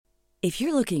If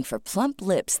you're looking for plump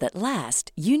lips that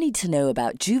last, you need to know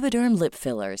about Juvederm lip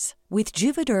fillers. With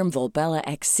Juvederm Volbella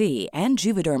XC and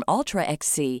Juvederm Ultra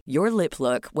XC, your lip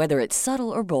look, whether it's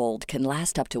subtle or bold, can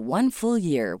last up to 1 full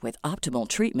year with optimal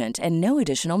treatment and no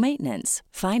additional maintenance.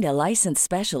 Find a licensed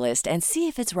specialist and see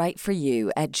if it's right for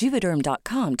you at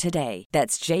Juvederm.com today.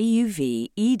 That's JUVEDERM.com.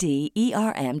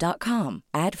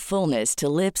 Add fullness to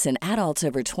lips in adults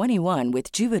over 21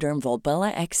 with Juvederm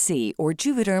Volbella XC or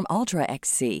Juvederm Ultra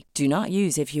XC. Do not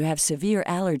use if you have severe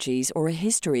allergies or a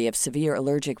history of severe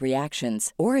allergic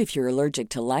reactions, or if you're allergic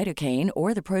to lidocaine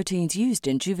or the proteins used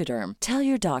in Juvederm. Tell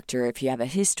your doctor if you have a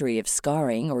history of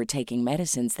scarring or taking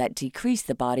medicines that decrease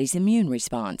the body's immune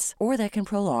response or that can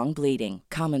prolong bleeding.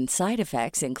 Common side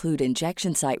effects include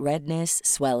injection site redness,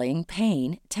 swelling,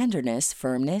 pain, tenderness,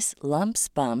 firmness, lumps,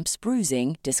 bumps,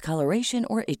 bruising, discoloration,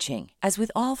 or itching. As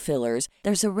with all fillers,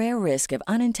 there's a rare risk of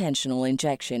unintentional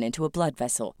injection into a blood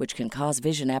vessel, which can cause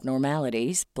vision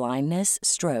abnormalities, blindness,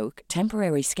 stroke,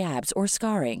 temporary scabs, or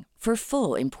scarring. For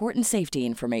full, important safety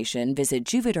information, visit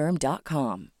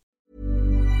Juvederm.com.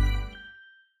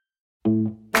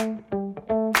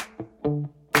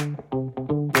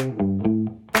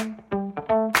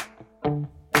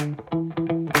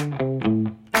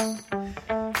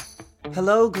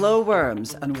 Hello,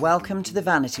 glowworms, and welcome to the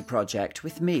Vanity Project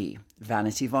with me,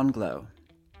 Vanity Von Glow.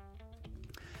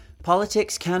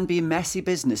 Politics can be messy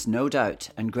business, no doubt,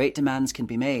 and great demands can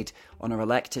be made on our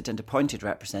elected and appointed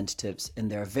representatives in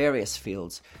their various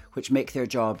fields, which make their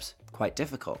jobs quite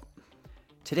difficult.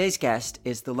 Today's guest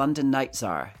is the London night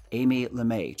czar, Amy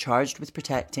Lamé, charged with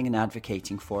protecting and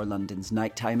advocating for London's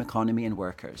nighttime economy and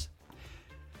workers.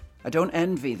 I don't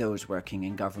envy those working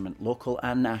in government, local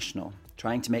and national,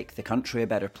 trying to make the country a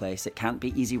better place. It can't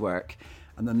be easy work,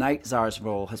 and the night czar's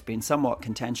role has been somewhat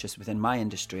contentious within my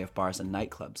industry of bars and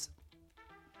nightclubs.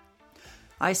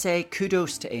 I say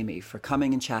kudos to Amy for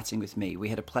coming and chatting with me. We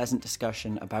had a pleasant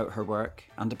discussion about her work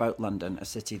and about London, a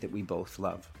city that we both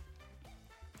love.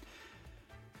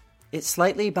 It's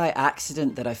slightly by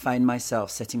accident that I find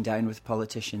myself sitting down with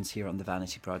politicians here on the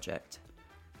Vanity Project.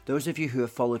 Those of you who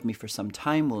have followed me for some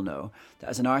time will know that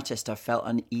as an artist I've felt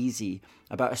uneasy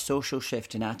about a social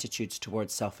shift in attitudes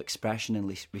towards self-expression in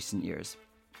recent years.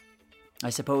 I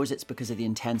suppose it's because of the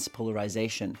intense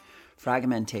polarisation,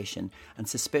 fragmentation and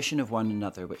suspicion of one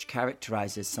another which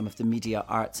characterises some of the media,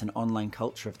 arts and online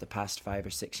culture of the past 5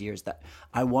 or 6 years that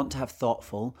I want to have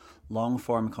thoughtful,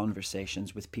 long-form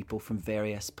conversations with people from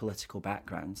various political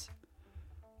backgrounds.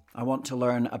 I want to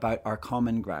learn about our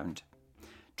common ground.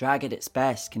 Drag at its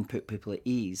best can put people at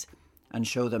ease and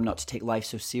show them not to take life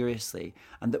so seriously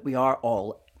and that we are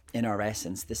all, in our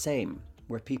essence, the same.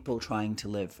 We're people trying to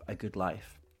live a good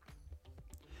life.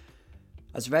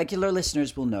 As regular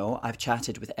listeners will know, I've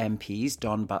chatted with MPs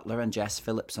Don Butler and Jess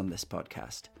Phillips on this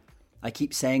podcast. I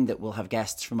keep saying that we'll have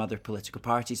guests from other political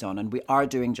parties on, and we are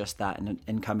doing just that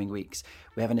in coming weeks.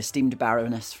 We have an esteemed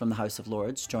baroness from the House of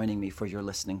Lords joining me for your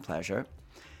listening pleasure.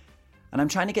 And I'm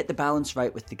trying to get the balance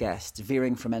right with the guests,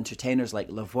 veering from entertainers like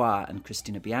Lavoie and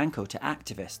Christina Bianco to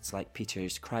activists like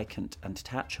Peters, Crikant and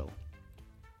Tatchell.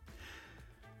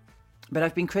 But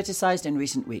I've been criticised in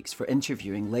recent weeks for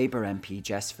interviewing Labour MP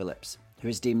Jess Phillips, who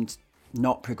is deemed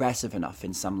not progressive enough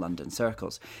in some London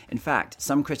circles. In fact,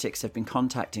 some critics have been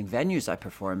contacting venues I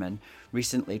perform in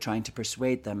recently trying to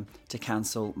persuade them to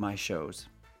cancel my shows.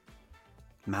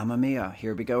 Mamma mia,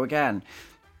 here we go again.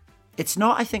 It's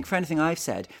not, I think, for anything I've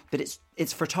said, but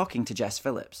it's for talking to Jess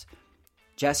Phillips.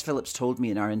 Jess Phillips told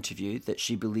me in our interview that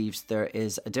she believes there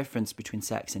is a difference between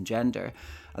sex and gender,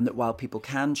 and that while people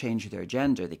can change their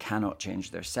gender, they cannot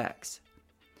change their sex.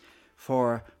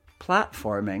 For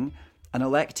platforming an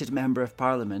elected member of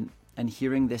parliament and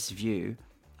hearing this view,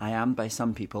 I am by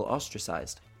some people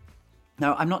ostracised.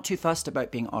 Now, I'm not too fussed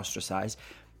about being ostracised.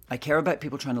 I care about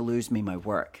people trying to lose me my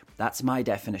work. That's my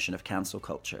definition of cancel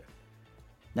culture.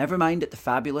 Never mind that the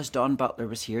fabulous Don Butler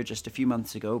was here just a few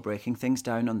months ago breaking things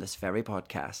down on this very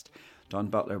podcast. Don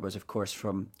Butler was, of course,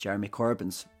 from Jeremy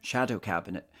Corbyn's shadow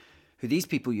cabinet, who these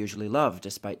people usually love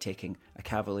despite taking a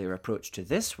cavalier approach to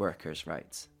this workers'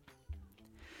 rights.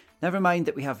 Never mind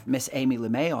that we have Miss Amy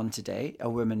Lamé on today, a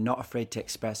woman not afraid to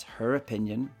express her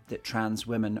opinion that trans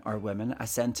women are women, a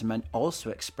sentiment also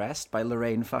expressed by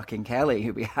Lorraine fucking Kelly,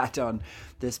 who we had on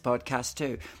this podcast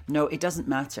too. No, it doesn't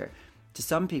matter. To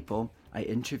some people, I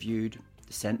interviewed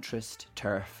the centrist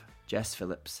TERF, Jess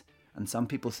Phillips, and some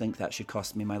people think that should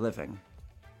cost me my living.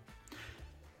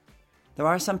 There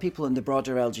are some people in the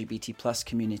broader LGBT plus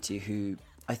community who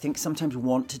I think sometimes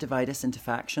want to divide us into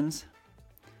factions.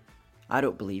 I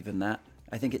don't believe in that.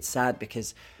 I think it's sad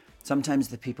because Sometimes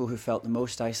the people who felt the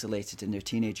most isolated in their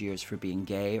teenage years for being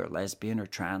gay or lesbian or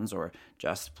trans or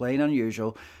just plain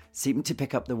unusual seem to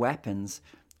pick up the weapons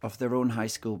of their own high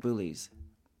school bullies.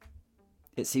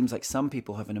 It seems like some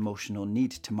people have an emotional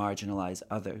need to marginalise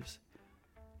others.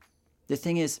 The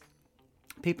thing is,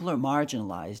 people are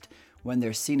marginalised when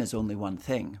they're seen as only one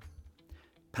thing.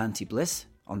 Panty Bliss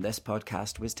on this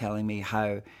podcast was telling me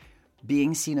how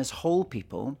being seen as whole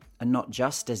people and not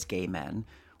just as gay men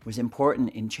was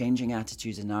important in changing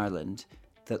attitudes in Ireland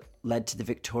that led to the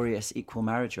victorious equal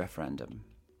marriage referendum.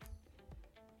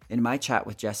 In my chat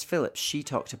with Jess Phillips, she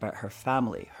talked about her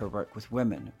family, her work with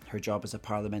women, her job as a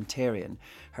parliamentarian,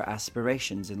 her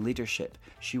aspirations in leadership.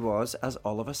 She was, as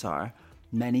all of us are,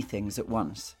 many things at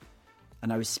once.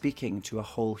 And I was speaking to a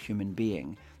whole human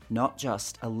being, not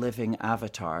just a living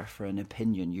avatar for an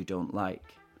opinion you don't like.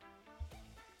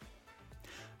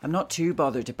 I'm not too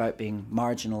bothered about being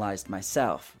marginalised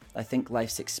myself. I think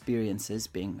life's experiences,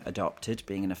 being adopted,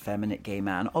 being an effeminate gay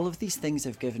man, all of these things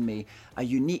have given me a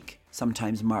unique,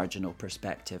 sometimes marginal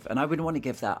perspective, and I wouldn't want to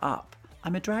give that up.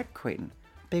 I'm a drag queen.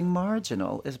 Being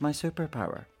marginal is my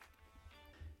superpower.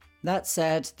 That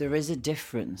said, there is a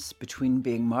difference between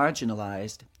being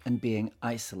marginalised and being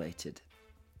isolated.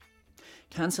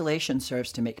 Cancellation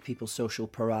serves to make people social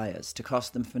pariahs, to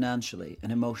cost them financially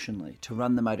and emotionally, to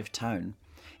run them out of town.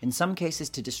 In some cases,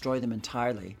 to destroy them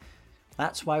entirely.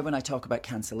 That's why when I talk about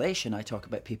cancellation, I talk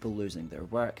about people losing their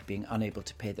work, being unable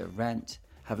to pay their rent,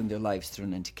 having their lives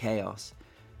thrown into chaos.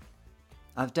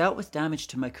 I've dealt with damage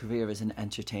to my career as an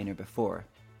entertainer before,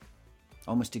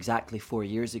 almost exactly 4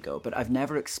 years ago, but I've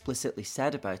never explicitly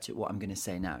said about it what I'm going to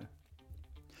say now.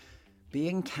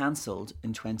 Being cancelled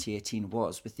in 2018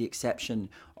 was, with the exception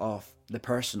of the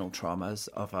personal traumas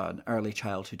of an early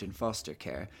childhood in foster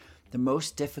care, the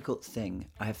most difficult thing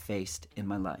I have faced in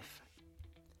my life.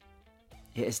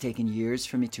 It has taken years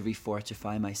for me to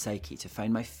refortify my psyche, to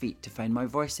find my feet, to find my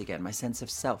voice again, my sense of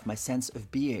self, my sense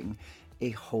of being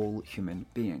a whole human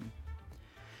being.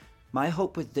 My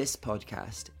hope with this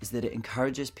podcast is that it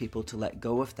encourages people to let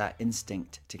go of that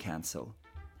instinct to cancel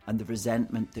and the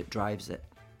resentment that drives it.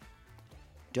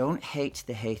 Don't hate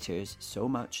the haters so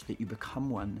much that you become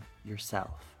one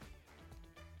yourself.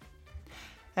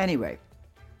 Anyway,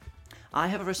 I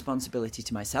have a responsibility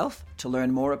to myself to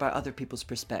learn more about other people's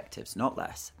perspectives, not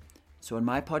less. So on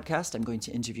my podcast, I'm going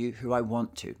to interview who I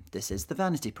want to. This is the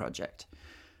Vanity Project.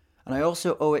 And I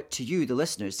also owe it to you, the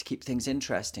listeners, to keep things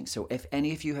interesting. So if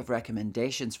any of you have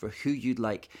recommendations for who you'd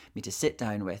like me to sit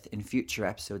down with in future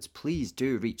episodes, please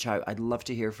do reach out. I'd love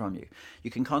to hear from you. You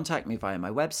can contact me via my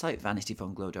website,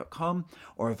 vanityvonglow.com,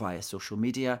 or via social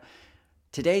media.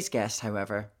 Today's guest,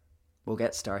 however, we'll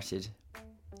get started.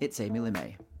 It's Amy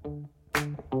Lamé.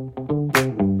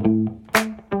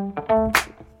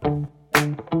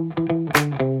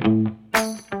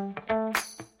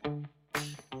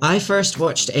 I first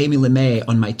watched Amy Lamé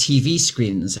on my TV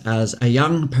screens as a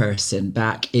young person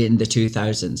back in the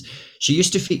 2000s. She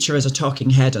used to feature as a talking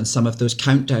head on some of those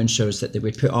countdown shows that they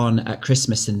would put on at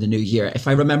Christmas and the New Year. If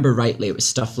I remember rightly, it was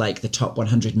stuff like the top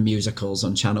 100 musicals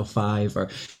on Channel 5 or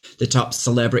the top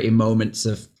celebrity moments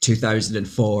of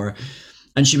 2004.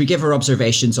 And she would give her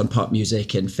observations on pop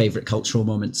music and favourite cultural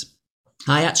moments.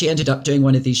 I actually ended up doing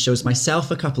one of these shows myself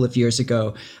a couple of years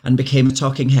ago and became a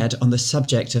talking head on the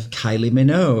subject of Kylie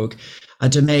Minogue, a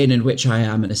domain in which I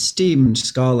am an esteemed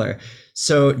scholar.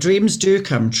 So dreams do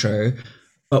come true.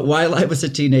 But while I was a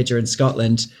teenager in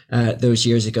Scotland those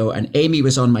years ago and Amy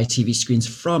was on my TV screens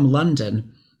from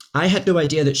London, I had no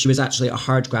idea that she was actually a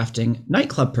hard grafting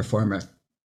nightclub performer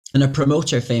and a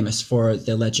promoter famous for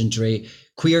the legendary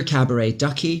queer cabaret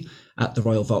Ducky at the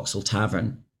Royal Vauxhall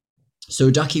Tavern. So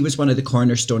Ducky was one of the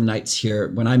cornerstone nights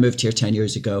here when I moved here 10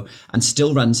 years ago and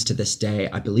still runs to this day.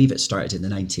 I believe it started in the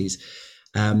 90s.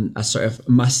 A sort of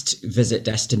must-visit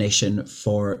destination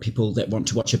for people that want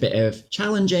to watch a bit of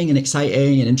challenging and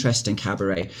exciting and interesting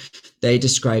cabaret. They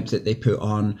described that they put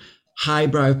on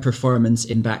highbrow performance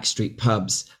in backstreet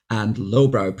pubs and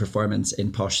lowbrow performance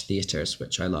in posh theatres,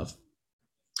 which I love.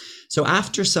 So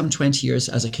after some 20 years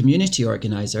as a community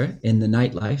organiser in the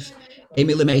nightlife,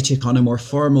 Amy Lamé took on a more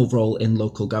formal role in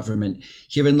local government.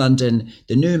 Here in London,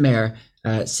 the new mayor,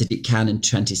 Sadiq Khan, in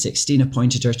 2016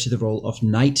 appointed her to the role of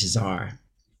Night Czar.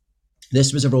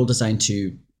 This was a role designed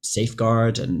to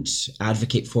safeguard and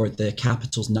advocate for the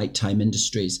capital's nighttime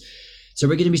industries. So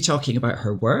we're going to be talking about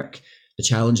her work, the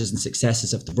challenges and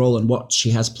successes of the role, and what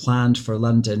she has planned for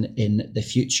London in the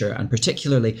future, and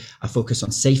particularly a focus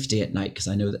on safety at night, because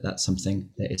I know that that's something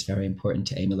that is very important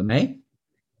to Amy Lamé.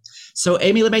 So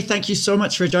Amy Lamé, thank you so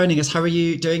much for joining us. How are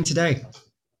you doing today?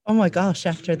 Oh my gosh,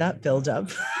 after that build up.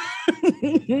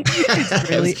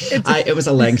 It's It was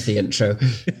a lengthy intro.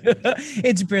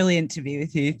 it's brilliant to be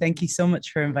with you. Thank you so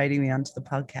much for inviting me onto the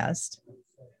podcast.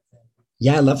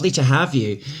 Yeah, lovely to have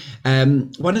you.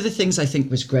 One of the things I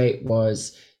think was great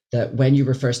was that when you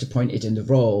were first appointed in the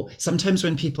role, sometimes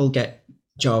when people get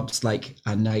jobs like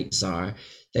a night czar,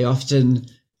 they often,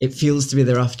 it feels to me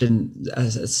they're often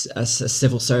as a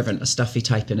civil servant, a stuffy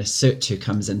type in a suit who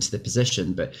comes into the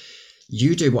position. But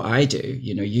you do what I do.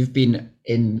 You know, you've been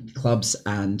in clubs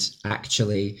and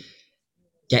actually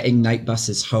getting night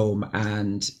buses home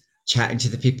and chatting to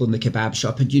the people in the kebab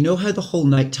shop, and you know how the whole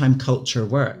nighttime culture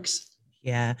works.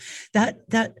 Yeah,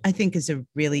 that I think is a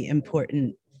really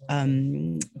important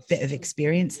bit of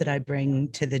experience that I bring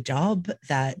to the job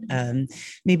that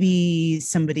maybe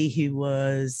somebody who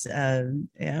was,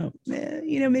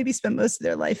 maybe spent most of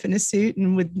their life in a suit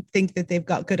and would think that they've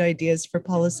got good ideas for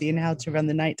policy and how to run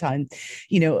the nighttime.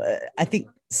 I think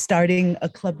starting a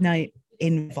club night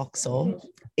in Vauxhall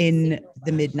in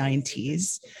the mid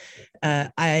 90s,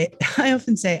 I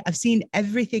often say I've seen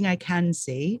everything I can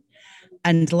see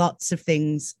and lots of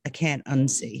things I can't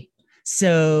unsee.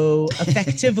 So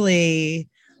effectively,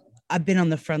 I've been on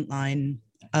the front line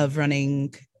of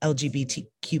running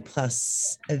LGBTQ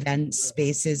plus events,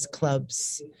 spaces,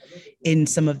 clubs in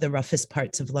some of the roughest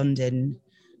parts of London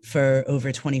for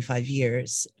over 25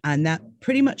 years. And that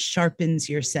pretty much sharpens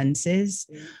your senses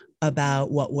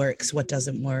about what works, what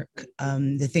doesn't work,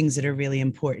 the things that are really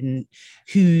important,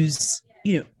 who's,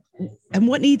 and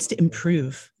what needs to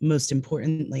improve most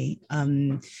importantly,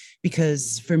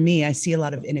 because for me I see a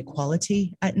lot of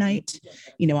inequality at night.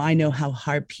 I know how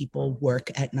hard people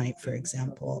work at night, for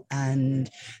example,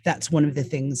 and that's one of the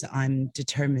things I'm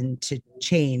determined to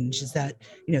change, is that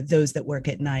those that work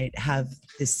at night have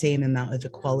the same amount of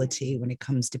equality when it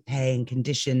comes to pay and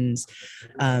conditions,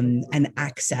 and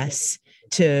access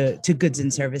to goods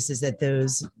and services that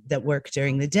those that work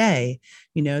during the day.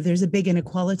 There's a big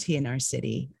inequality in our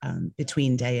city,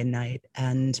 between day and night.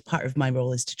 And part of my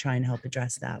role is to try and help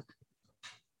address that.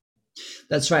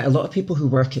 That's right. A lot of people who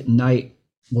work at night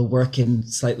will work in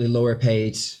slightly lower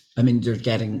paid. I mean, they're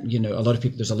getting, a lot of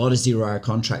people, there's a lot of 0-hour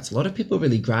contracts. A lot of people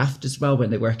really graft as well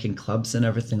when they work in clubs and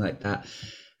everything like that.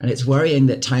 And it's worrying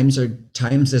that times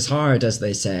is hard, as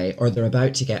they say, or they're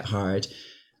about to get hard.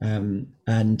 And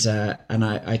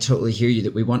I totally hear you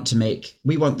that we want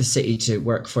the city to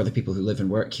work for the people who live and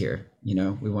work here.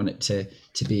 We want it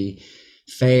to be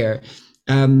fair.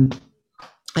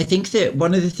 I think that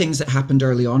one of the things that happened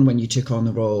early on when you took on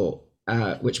the role,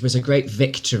 which was a great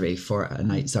victory for a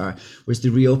night czar, was the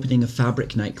reopening of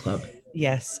Fabric nightclub.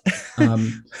 Yes.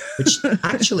 Which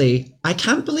actually, I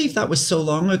can't believe that was so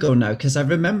long ago now, because I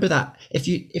remember that if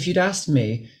you'd asked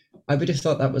me, I would have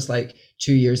thought that was like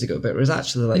 2 years ago, but it was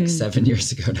actually like 7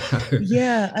 years ago now.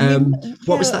 Yeah.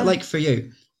 What was that like for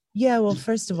you? Yeah, well,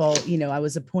 first of all, I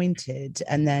was appointed,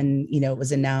 and then, it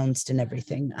was announced and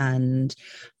everything. And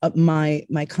my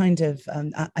kind of,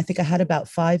 I think I had about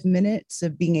 5 minutes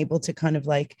of being able to kind of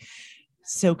like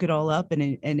soak it all up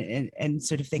and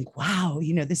sort of think, wow,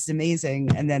 this is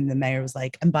amazing. And then the mayor was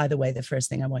like, and by the way, the first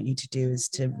thing I want you to do is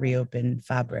to reopen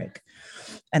Fabric.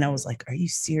 And I was like, are you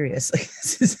serious? Like,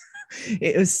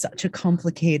 it was such a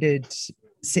complicated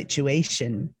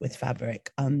situation with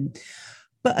Fabric.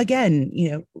 But again,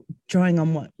 drawing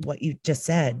on what you just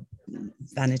said,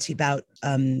 Vanity, about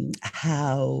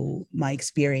how my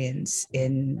experience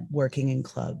in working in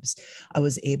clubs, I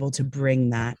was able to bring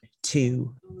that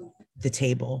to the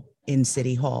table in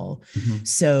City Hall. Mm-hmm.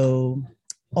 So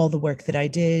all the work that I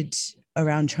did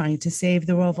around trying to save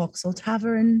the Royal Vauxhall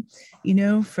Tavern,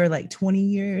 for like 20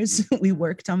 years, we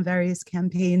worked on various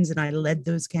campaigns, and I led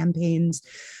those campaigns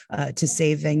to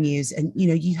save venues. And,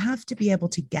 you have to be able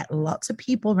to get lots of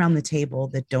people around the table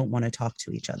that don't want to talk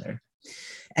to each other.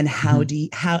 And how do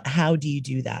you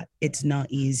do that? It's not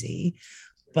easy,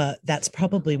 but that's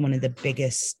probably one of the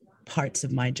biggest parts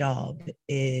of my job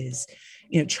is,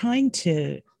 trying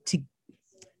to,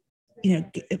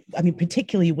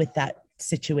 particularly with that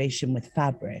situation with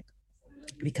Fabric,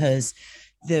 because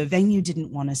the venue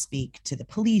didn't want to speak to the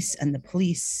police, and the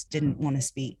police didn't want to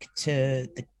speak to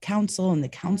the council, and the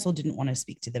council didn't want to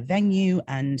speak to the venue.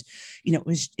 And, it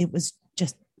was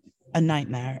just a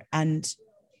nightmare. And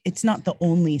it's not the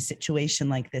only situation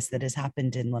like this that has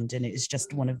happened in London. It is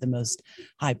just one of the most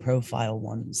high profile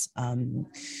ones.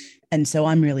 And so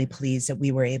I'm really pleased that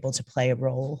we were able to play a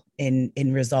role in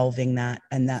resolving that,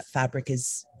 and that Fabric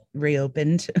is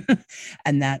reopened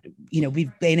and that,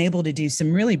 we've been able to do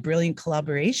some really brilliant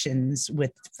collaborations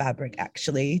with Fabric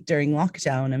actually during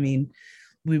lockdown. I mean,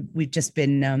 we've just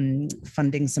been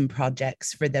funding some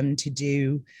projects for them to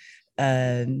do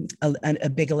a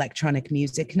big electronic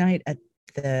music night at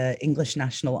the English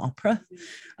National Opera.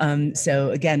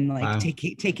 So again, like Wow.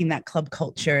 taking that club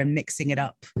culture and mixing it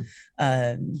up.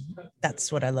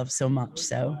 That's what I love so much.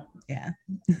 So yeah.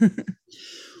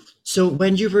 So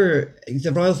when you were,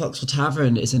 the Royal Vauxhall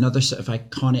Tavern is another sort of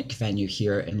iconic venue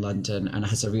here in London and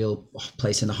has a real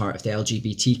place in the heart of the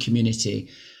LGBT community.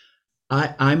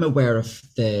 I'm aware of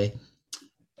the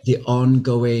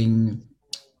ongoing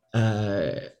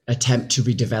attempt to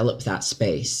redevelop that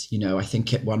space. You know, I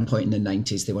think at one point in the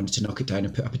 90s they wanted to knock it down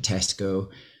and put up a Tesco.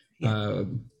 Yeah.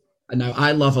 And now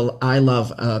I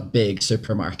love a big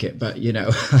supermarket, but you know,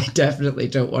 I definitely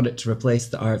don't want it to replace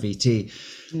the RVT.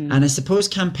 And I suppose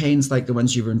campaigns like the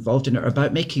ones you were involved in are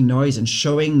about making noise and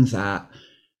showing that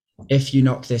if you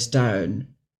knock this down,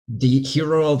 here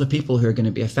are all the people who are going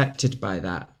to be affected by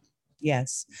that.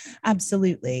 Yes,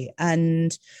 absolutely.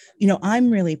 And, you know, I'm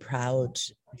really proud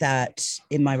that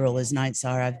in my role as Night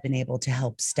Czar, I've been able to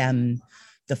help stem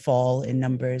the fall in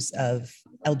numbers of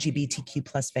LGBTQ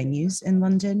plus venues in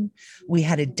London. We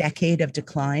had a decade of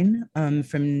decline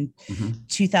from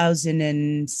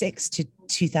 2006 to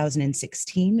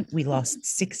 2016. We lost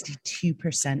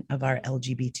 62% of our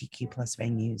LGBTQ plus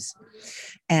venues.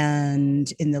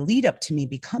 And in the lead up to me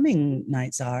becoming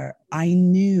Night Czar, I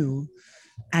knew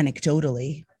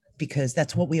anecdotally, because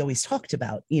that's what we always talked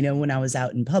about, you know, when I was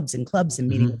out in pubs and clubs and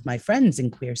meeting with my friends in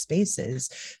queer spaces.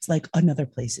 It's like, another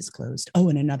place is closed. Oh,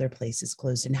 and another place is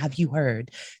closed. And have you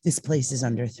heard this place is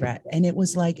under threat? And it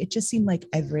was like, it just seemed like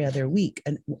every other week,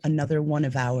 another one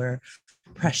of our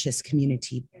precious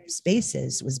community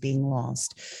spaces was being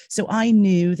lost. So I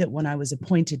knew that when I was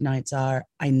appointed Night Czar,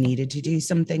 I needed to do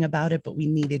something about it, but we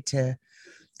needed to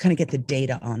kind of get the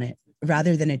data on it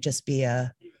rather than it just be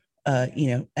you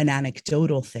know, an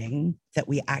anecdotal thing, that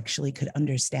we actually could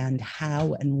understand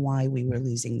how and why we were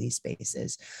losing these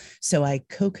spaces. So I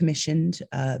co-commissioned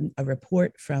a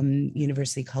report from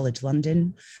University College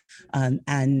London,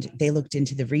 and they looked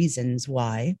into the reasons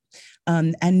why.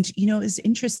 And, you know, it's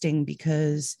interesting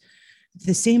because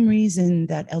the same reason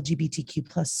that LGBTQ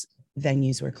plus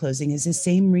venues were closing is the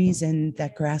same reason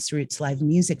that grassroots live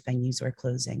music venues were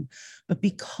closing. But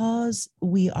because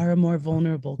we are a more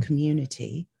vulnerable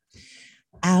community,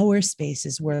 our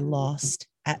spaces were lost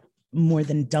at more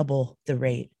than double the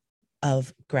rate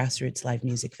of grassroots live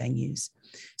music venues.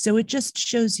 So it just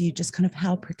shows you just kind of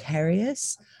how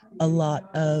precarious a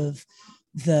lot of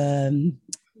the,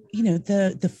 you know,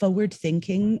 the forward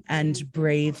thinking and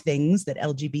brave things that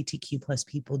LGBTQ plus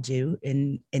people do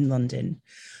in London,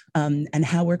 and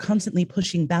how we're constantly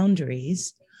pushing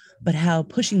boundaries, but how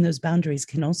pushing those boundaries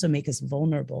can also make us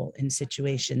vulnerable in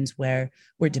situations where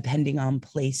we're depending on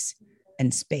place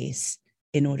and space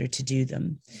in order to do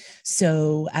them.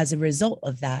 So as a result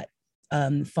of that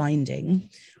finding,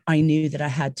 I knew that I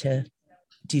had to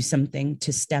do something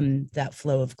to stem that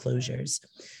flow of closures.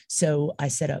 So I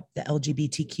set up the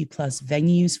LGBTQ plus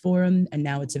venues forum, and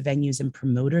now it's a venues and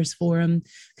promoters forum,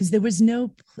 because there was no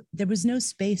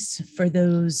space for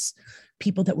those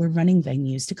people that were running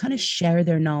venues to kind of share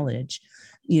their knowledge,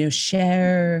 you know,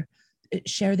 share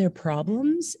their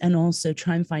problems, and also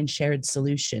try and find shared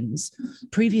solutions.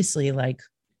 Previously, like,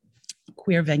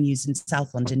 queer venues in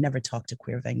South London never talked to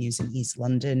queer venues in East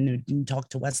London, who didn't talk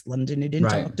to West London, who didn't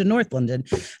talk to North London.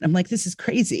 And I'm like, this is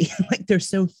crazy. Like, there's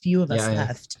so few of us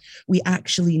left. We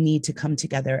actually need to come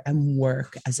together and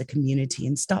work as a community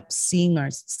and stop seeing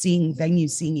venues,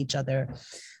 seeing each other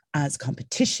as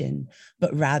competition,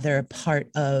 but rather part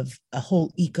of a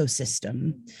whole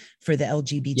ecosystem for the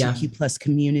LGBTQ plus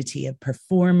community of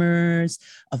performers,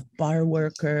 of bar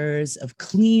workers, of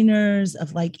cleaners,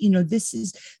 of, like, you know,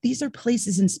 these are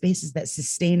places and spaces that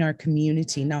sustain our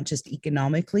community, not just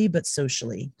economically, but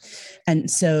socially. And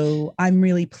so I'm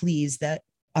really pleased that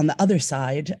on the other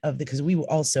side of because we were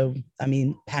also, I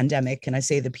mean, pandemic, and I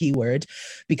say the P word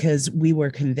because we were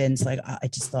convinced, like, I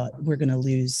just thought we're going to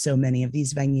lose so many of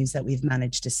these venues that we've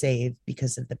managed to save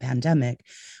because of the pandemic.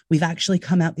 We've actually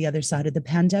come out the other side of the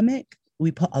pandemic.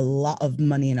 We put a lot of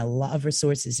money and a lot of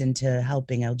resources into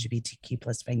helping LGBTQ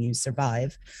plus venues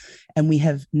survive. And we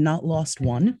have not lost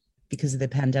one because of the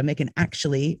pandemic. And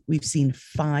actually, we've seen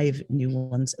 5 new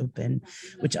ones open,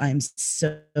 which I'm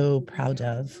so proud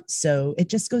of. So it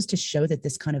just goes to show that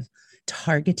this kind of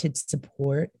targeted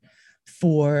support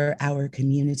for our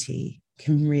community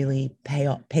can really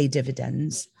pay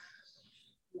dividends.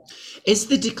 Is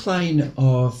the decline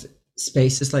of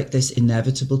spaces like this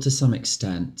inevitable to some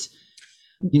extent?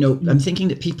 You know, I'm thinking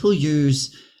that people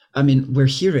use I mean, we're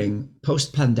hearing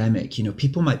post-pandemic,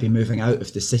 people might be moving out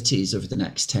of the cities over the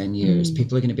next 10 years. Mm.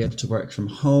 People are going to be able to work from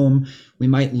home. We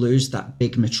might lose that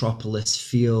big metropolis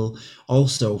feel.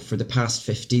 Also, for the past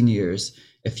 15 years,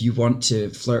 if you want to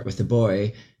flirt with a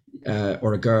boy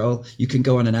or a girl, you can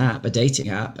go on an app, a dating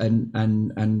app, and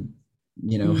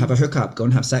have a hookup, go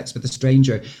and have sex with a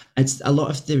stranger. It's a lot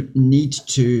of the need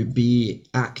to be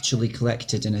actually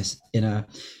collected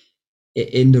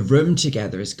in the room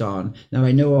together is gone. Now,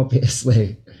 I know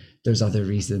obviously there's other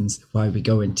reasons why we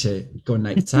go on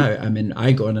nights out. I mean,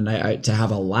 I go on a night out to have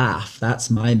a laugh. That's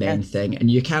my main thing. And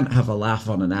you can't have a laugh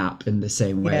on an app in the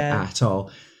same way at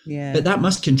all. Yeah. But that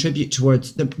must contribute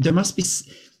towards, there must be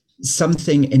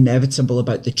something inevitable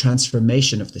about the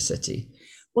transformation of the city.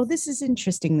 Well, this is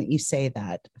interesting that you say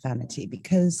that, Vanity,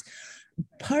 because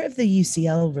part of the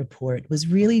UCL report was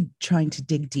really trying to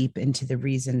dig deep into the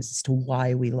reasons as to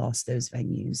why we lost those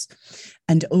venues.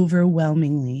 And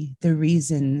overwhelmingly, the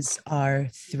reasons are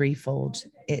threefold.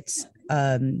 It's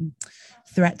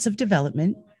threats of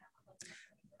development,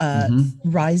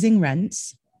 rising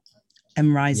rents,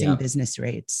 and rising business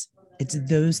rates. It's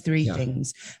those three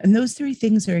things. And those three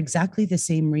things are exactly the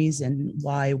same reason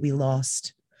why we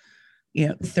lost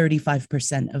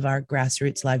 35% of our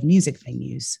grassroots live music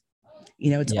venues.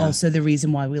 It's also the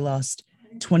reason why we lost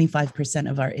 25%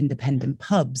 of our independent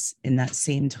pubs in that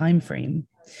same time frame.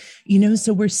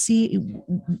 So we're seeing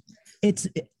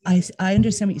I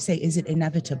understand what you say. Is it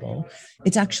inevitable?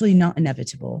 It's actually not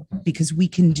inevitable, because we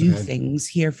can do things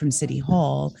here from City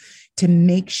Hall to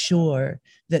make sure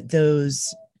that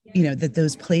those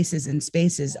places and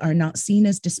spaces are not seen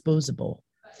as disposable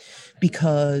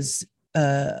because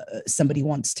somebody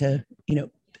wants to,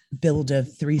 build a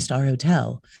 3-star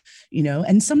hotel,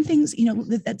 and some things,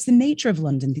 that's the nature of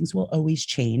London. Things will always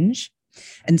change,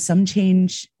 and some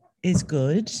change is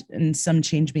good and some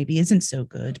change maybe isn't so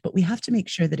good, but we have to make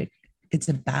sure that it's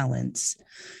a balance,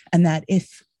 and that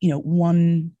if,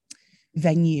 one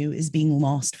venue is being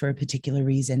lost for a particular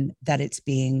reason, that it's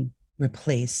being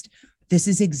replaced. This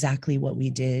is exactly what we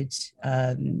did.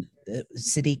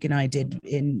 Sadiq and I did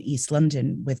in East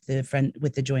London with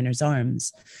the Joiners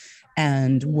Arms,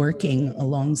 and working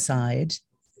alongside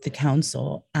the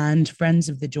council and friends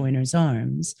of the Joiners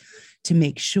Arms to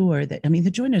make sure that, the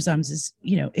Joiners Arms is,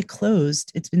 it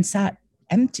closed. It's been sat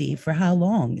empty for how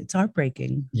long? It's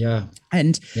heartbreaking. Yeah.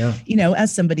 And,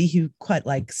 as somebody who quite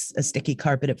likes a sticky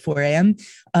carpet at 4 a.m.,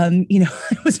 I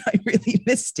really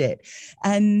missed it.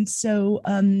 And so,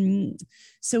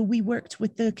 so we worked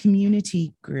with the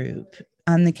community group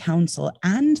and the council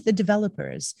and the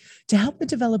developers to help the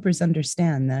developers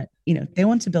understand that, they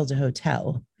want to build a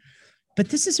hotel, but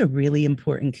this is a really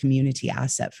important community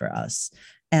asset for us.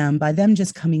 And by them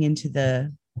just coming into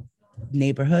the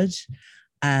neighborhood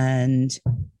and,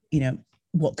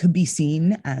 what could be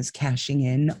seen as cashing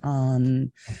in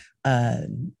on,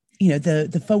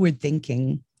 the forward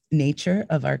thinking nature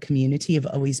of our community of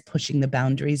always pushing the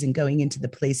boundaries and going into the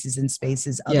places and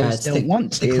spaces others don't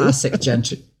want to.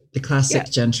 The classic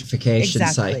gentrification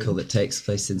cycle that takes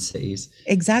place in cities.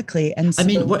 Exactly. And so,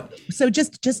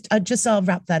 I'll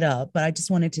wrap that up, but I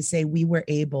just wanted to say we were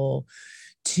able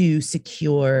to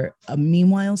secure a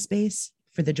meanwhile space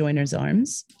for the Joiners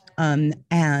Arms,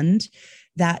 and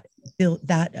that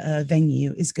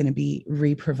venue is going to be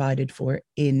re-provided for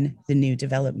in the new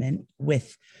development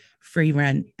with free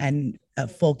rent and a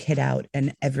full kit out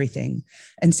and everything.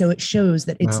 And so it shows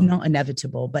that it's not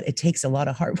inevitable, but it takes a lot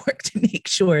of hard work to make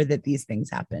sure that these things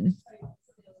happen.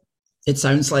 It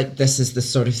sounds like this is the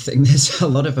sort of thing, there's a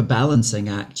lot of a balancing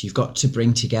act. You've got to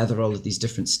bring together all of these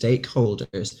different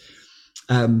stakeholders.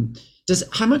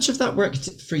 How much of that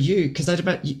worked for you? Because I'd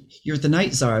bet you're the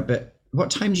night czar, but what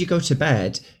time do you go to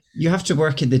bed? You have to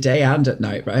work in the day and at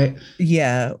night, right?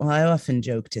 Yeah. Well, I often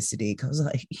joke to Sadiq. I was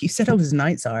like, you said I was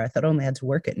night czar. I thought I only had to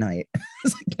work at night. I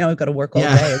was like, now I've got to work all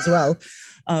day as well.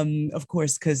 Of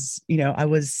course, because, I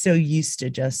was so used to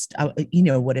just,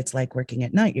 what it's like working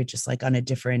at night. You're just like on a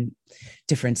different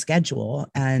schedule.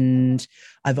 And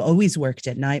I've always worked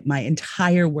at night my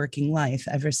entire working life,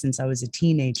 ever since I was a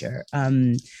teenager.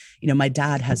 My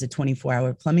dad has a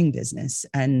 24-hour plumbing business,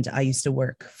 and I used to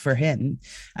work for him,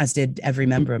 as did every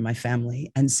member of my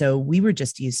family. And so we were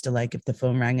just used to, like, if the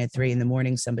phone rang at 3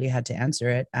 a.m, somebody had to answer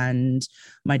it, and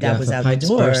my dad was out the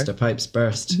door. The pipes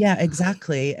burst. Yeah,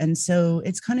 exactly. And so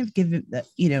it's kind of given that,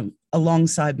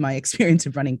 alongside my experience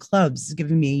of running clubs, it's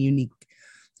given me a unique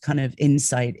kind of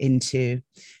insight into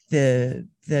the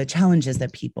challenges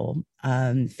that people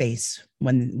face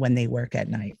when they work at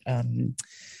night.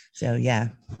 So, yeah.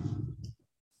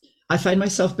 I find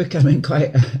myself becoming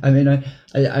quite. I mean,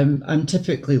 I'm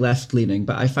typically left leaning,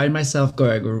 but I find myself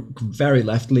going very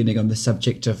left leaning on the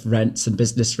subject of rents and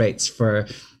business rates for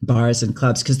bars and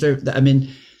clubs because they're. I mean,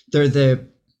 they're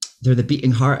the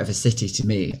beating heart of a city to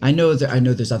me. I know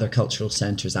there's other cultural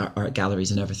centres, art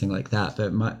galleries, and everything like that,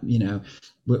 but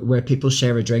where people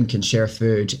share a drink and share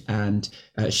food and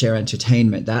share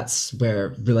entertainment, that's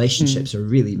where relationships are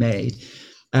really made.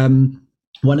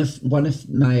 One of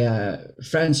my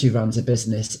friends who runs a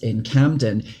business in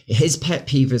Camden, his pet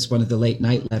peeve is one of the late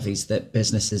night levies that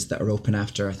businesses that are open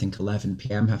after, I think, 11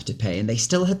 p.m. have to pay. And they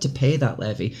still had to pay that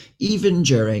levy, even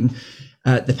during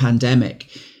the pandemic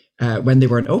when they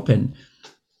weren't open.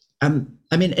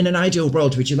 I mean, in an ideal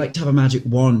world, would you like to have a magic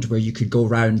wand where you could go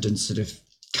around and sort of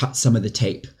cut some of the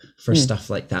tape for stuff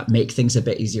like that, make things a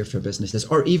bit easier for businesses,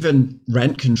 or even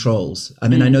rent controls? I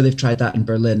mean, I know they've tried that in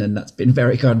Berlin and that's been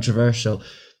very controversial,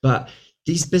 but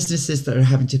these businesses that are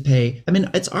having to pay, I mean,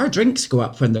 it's our drinks go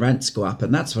up when the rents go up,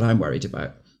 and that's what I'm worried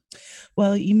about.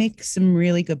 Well, you make some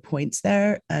really good points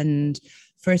there. And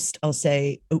first, I'll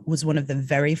say it was one of the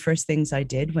very first things I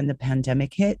did when the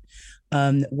pandemic hit,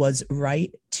 was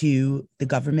write to the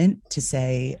government to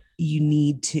say, we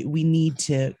need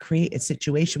to create a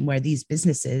situation where these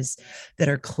businesses that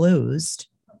are closed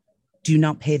do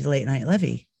not pay the late night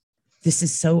levy. This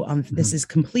is this is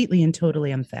completely and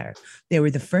totally unfair. They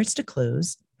were the first to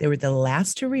close. They were the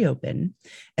last to reopen,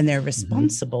 and they're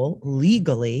responsible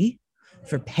legally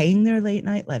for paying their late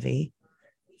night levy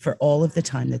for all of the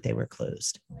time that they were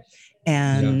closed.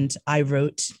 And I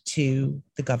wrote to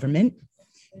the government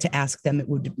to ask them, it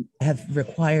would have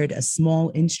required a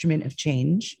small instrument of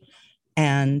change.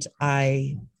 And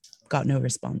I got no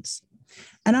response.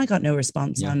 And I got no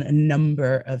response on a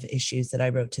number of issues that I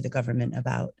wrote to the government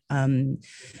about. And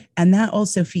that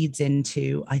also feeds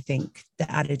into, I think, the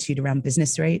attitude around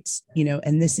business rates,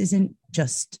 and this isn't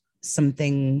just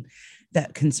something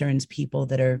that concerns people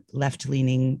that are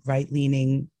left-leaning,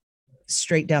 right-leaning,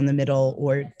 straight down the middle,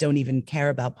 or don't even care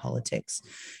about politics.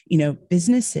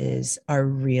 Businesses are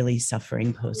really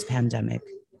suffering post-pandemic.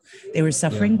 They were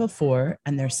suffering before,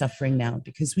 and they're suffering now,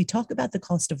 because we talk about the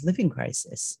cost of living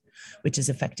crisis, which is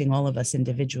affecting all of us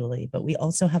individually, but we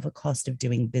also have a cost of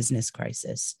doing business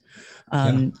crisis.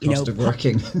 Cost of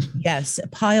working. Yes,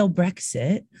 pile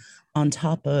Brexit on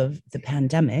top of the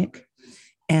pandemic,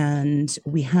 and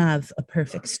we have a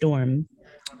perfect storm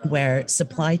where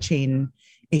supply chain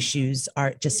issues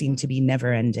just seem to be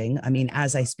never ending. I mean,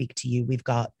 as I speak to you, we've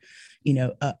got,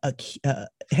 a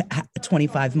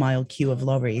 25-mile queue of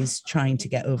lorries trying to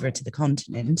get over to the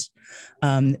continent,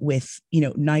 with,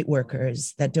 night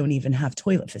workers that don't even have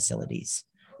toilet facilities,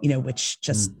 which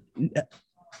just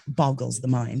boggles the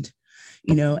mind,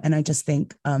 and I just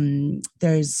think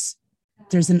there's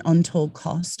an untold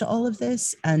cost to all of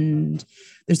this. And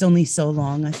there's only so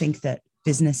long, I think, that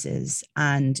businesses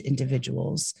and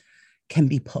individuals can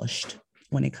be pushed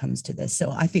when it comes to this.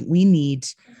 So I think we need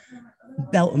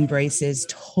belt and braces,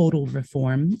 total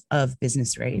reform of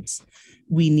business rates.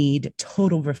 We need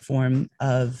total reform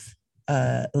of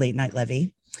late night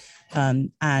levy,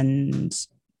 and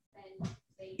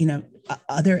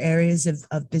other areas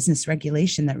of business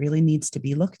regulation that really needs to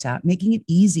be looked at, making it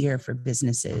easier for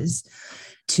businesses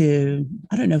to,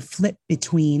 flip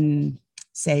between,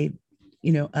 say,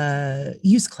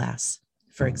 use class,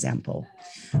 for example,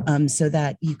 so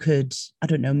that you could,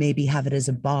 maybe have it as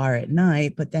a bar at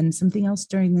night, but then something else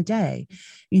during the day,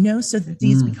 so that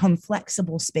these become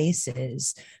flexible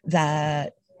spaces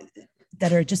that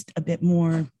are just a bit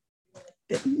more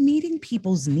meeting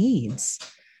people's needs.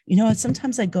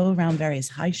 Sometimes I go around various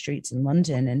high streets in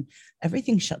London and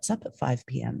everything shuts up at 5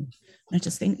 p.m. And I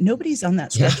just think nobody's on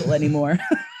that schedule anymore.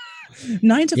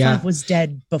 9 to 5 was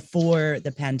dead before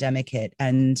the pandemic hit.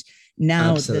 And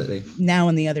now, now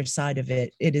on the other side of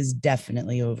it, it is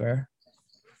definitely over.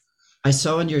 I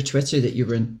saw on your Twitter that you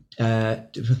were in,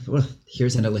 well,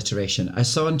 here's an alliteration. I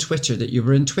saw on Twitter that you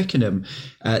were in Twickenham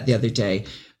the other day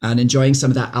and enjoying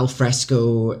some of that al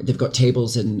fresco. They've got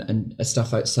tables and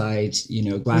stuff outside,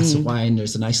 glass of wine.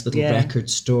 There's a nice little record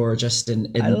store just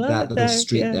in that little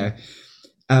street there.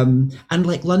 And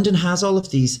like London has all of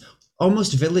these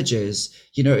almost villages,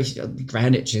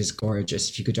 Greenwich is gorgeous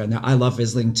if you go down there. I love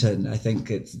Islington. I think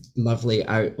it's lovely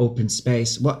out open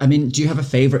space. Do you have a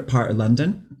favorite part of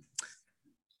London?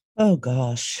 Oh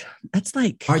gosh, that's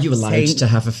like, are you allowed to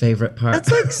have a favorite part?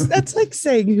 That's like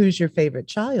saying who's your favorite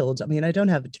child. I mean, I don't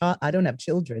have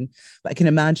children, but I can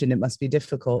imagine it must be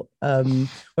difficult. Or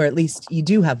at least you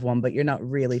do have one, but you're not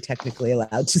really technically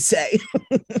allowed to say.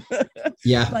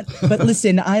 Yeah. But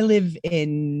listen, I live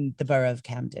in the borough of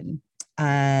Camden,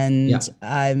 And Yeah.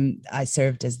 I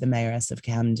served as the mayoress of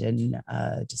Camden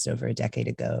just over a decade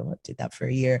ago. I did that for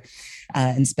a year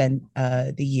and spent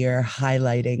the year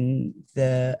highlighting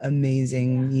the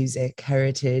amazing music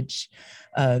heritage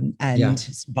Yeah.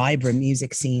 and vibrant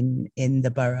music scene in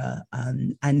the borough.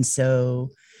 And so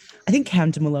I think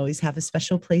Camden will always have a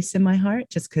special place in my heart,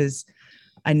 just because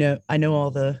I know all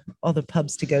the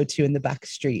pubs to go to in the back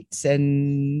streets,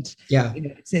 and Yeah.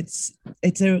 it's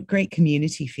a great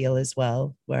community feel as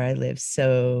well where I live.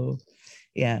 So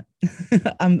yeah,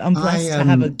 I'm I blessed to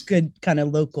have a good kind of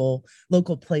local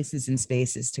places and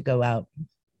spaces to go out.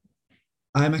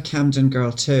 I'm a Camden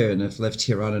girl too, and I've lived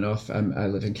here on and off. I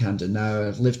live in Camden now.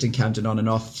 I've lived in Camden on and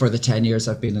off for the 10 years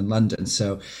I've been in London.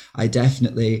 So I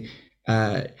definitely,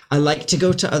 I like to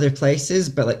go to other places,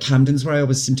 but like Camden's where I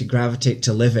always seem to gravitate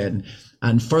to live in.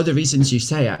 And for the reasons you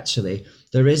say, actually,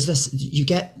 there is this, you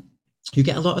get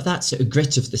a lot of that sort of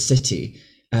grit of the city,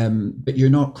 but you're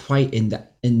not quite in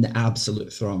the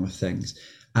absolute throng of things.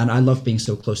 And I love being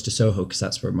so close to Soho because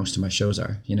that's where most of my shows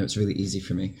are. It's really easy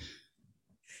for me.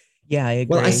 Yeah, I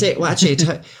Well, I agree. say, well, actually,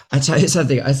 I tell you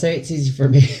something. I say it's easy for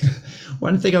me.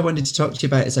 One thing I wanted to talk to you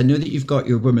about is I know that you've got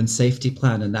your women's safety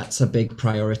plan, and that's a big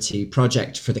priority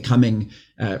project for the coming,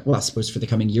 I suppose for the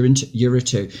coming year or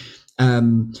two.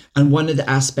 And one of the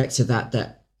aspects of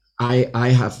that I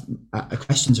have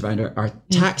questions around are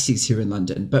taxis here in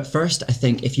London. But first, I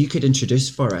think if you could introduce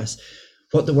for us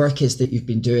what the work is that you've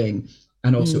been doing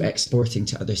and also exporting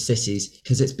to other cities,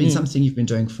 because it's been something you've been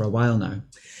doing for a while now.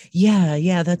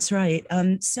 Yeah, that's right.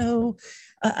 So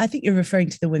I think you're referring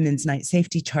to the Women's Night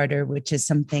Safety Charter, which is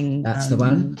something. That's the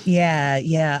one. Yeah.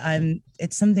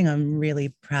 It's something I'm really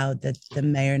proud that the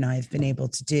mayor and I have been able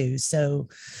to do. So,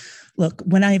 look,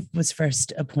 when I was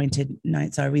first appointed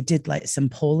Night Czar, we did like some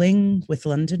polling with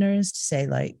Londoners to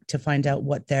say to find out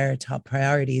what their top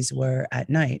priorities were at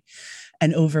night,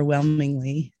 and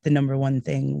overwhelmingly, the number one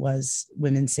thing was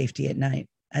women's safety at night.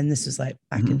 And this was like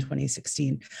back in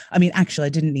 2016. I mean, actually, I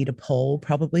didn't need a poll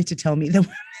probably to tell me that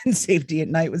women's safety at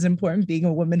night was important, being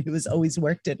a woman who has always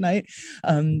worked at night.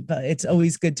 But it's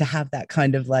always good to have that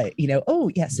kind of oh,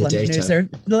 yes, The data.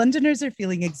 Londoners are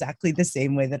feeling exactly the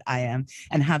same way that I am,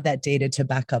 and have that data to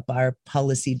back up our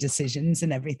policy decisions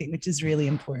and everything, which is really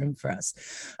important for us.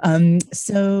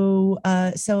 So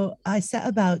I set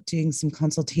about doing some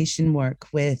consultation work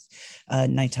with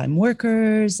nighttime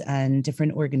workers and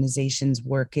different organizations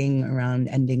working around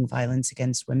ending violence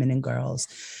against women and girls,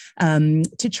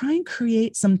 to try and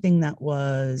create something that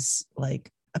was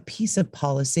like a piece of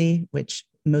policy, which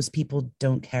most people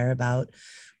don't care about,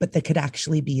 but that could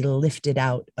actually be lifted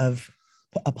out of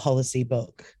a policy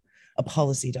book, a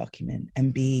policy document,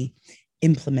 and be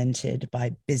implemented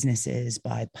by businesses,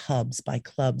 by pubs, by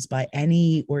clubs, by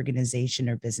any organization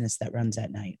or business that runs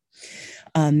at night.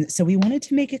 So we wanted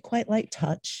to make it quite light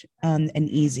touch and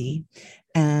easy.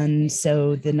 And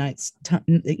so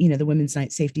the Women's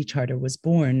Night Safety Charter was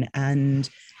born. And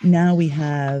now we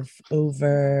have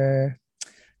over,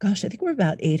 I think we're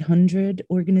about 800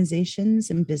 organizations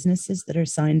and businesses that are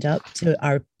signed up to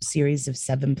our series of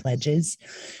 7 pledges,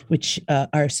 which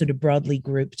are sort of broadly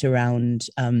grouped around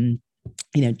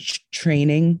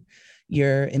training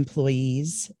your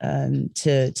employees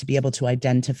to be able to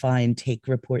identify and take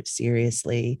reports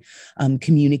seriously,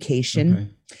 communication.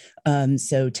 Okay.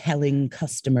 So telling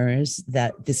customers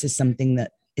that this is something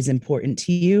that is important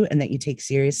to you and that you take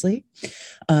seriously.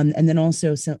 And then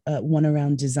also one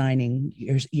around designing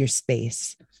your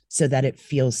space so that it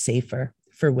feels safer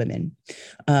for women.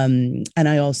 And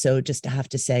I also just have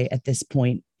to say at this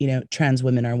point, trans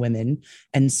women are women.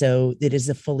 And so it is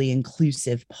a fully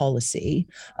inclusive policy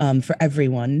for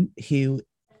everyone who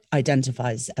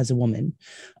identifies as a woman.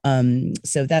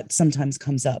 So that sometimes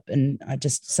comes up, and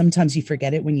sometimes you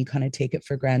forget it when you kind of take it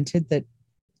for granted that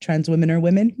trans women are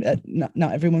women.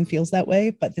 Not everyone feels that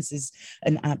way, but this is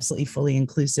an absolutely fully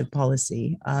inclusive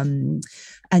policy. And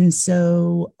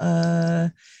so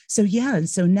now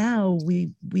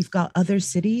we've got other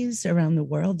cities around the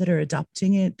world that are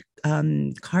adopting it.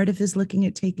 Cardiff is looking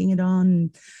at taking it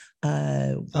on.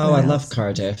 I love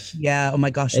Cardiff. Yeah. Oh my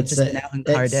gosh, I've just been out in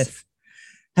Cardiff.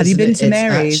 Have you Isn't been it? to It's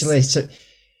Mary's? actually,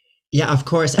 yeah, of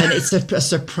course. And it's a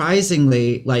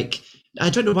surprisingly, I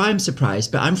don't know why I'm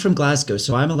surprised, but I'm from Glasgow,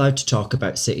 so I'm allowed to talk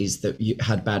about cities that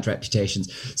had bad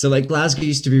reputations. So Glasgow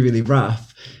used to be really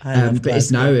rough, but it's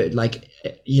now in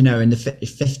the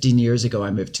 15 years ago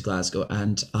I moved to Glasgow,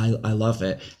 and I love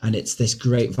it. And it's this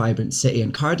great, vibrant city.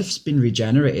 And Cardiff's been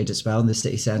regenerated as well in the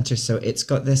city centre, so it's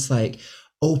got this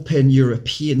open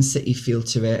European city feel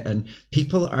to it, and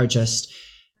people are just,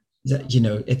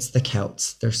 it's the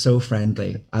Celts. They're so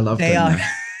friendly. I love them. They are.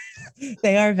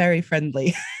 They are very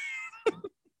friendly.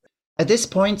 At this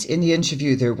point in the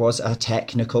interview, there was a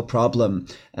technical problem,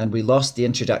 and we lost the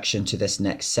introduction to this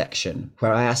next section,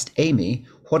 where I asked Amy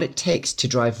what it takes to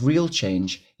drive real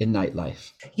change in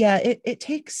nightlife. Yeah, it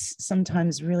takes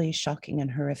sometimes really shocking and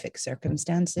horrific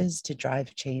circumstances to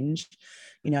drive change.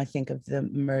 I think of the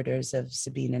murders of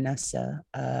Sabina Nessa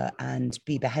and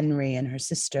Biba Henry and her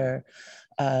sister,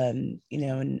 and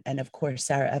of course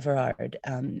Sarah Everard.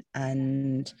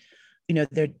 And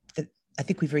they're I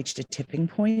think we've reached a tipping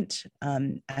point.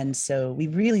 And so we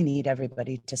really need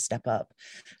everybody to step up.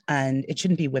 And it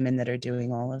shouldn't be women that are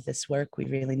doing all of this work. We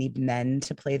really need men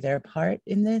to play their part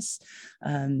in this.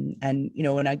 And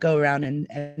when I go around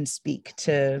and speak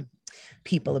to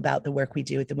people about the work we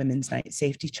do at the Women's Night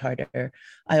Safety Charter,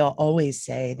 I always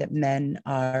say that men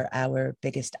are our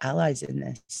biggest allies in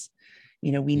this.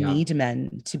 We need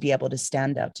men to be able to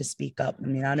stand up, to speak up. I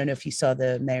mean, I don't know if you saw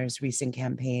the mayor's recent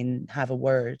campaign, Have a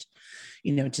Word,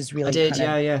 which is really I did,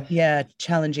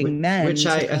 challenging men. Which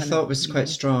I thought was quite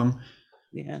strong.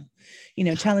 Yeah.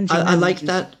 Challenging I men. like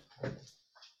that.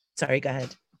 Sorry, go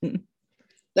ahead.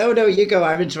 No, you go.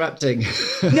 I'm interrupting.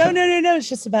 No. It's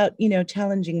just about,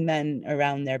 challenging men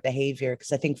around their behavior.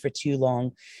 Because I think for too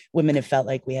long, women have felt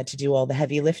like we had to do all the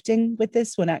heavy lifting with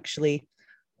this when actually,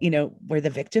 we're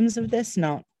the victims of this,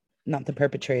 not the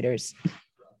perpetrators.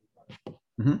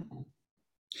 Mm-hmm.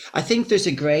 I think there's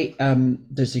a great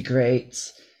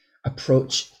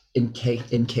approach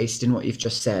encased in what you've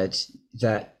just said,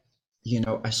 that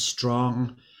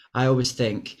I always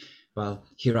think, well,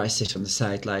 here I sit on the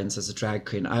sidelines as a drag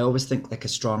queen, I always think like a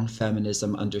strong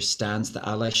feminism understands the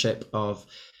allyship of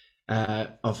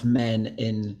men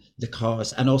in the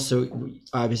cause. And also,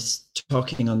 I was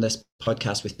talking on this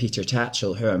podcast with Peter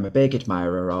Tatchell, who I'm a big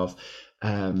admirer of,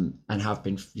 and have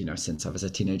been, since I was a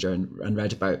teenager, and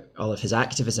read about all of his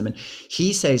activism. And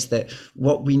he says that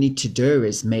what we need to do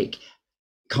is make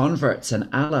converts and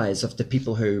allies of the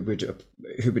people who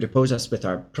would oppose us with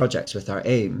our projects, with our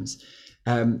aims.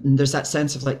 And there's that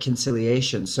sense of like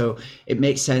conciliation. So it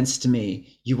makes sense to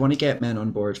me. You want to get men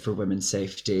on board for women's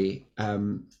safety.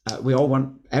 We all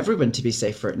want everyone to be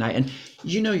safer at night. And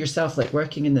yourself, like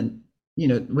working in the,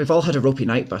 we've all had a ropey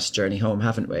night bus journey home,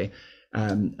 haven't we?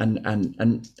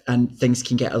 And things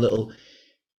can get a little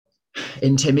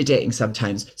intimidating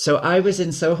sometimes. So I was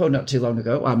in Soho not too long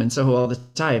ago. I'm in Soho all the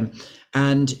time.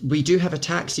 And we do have a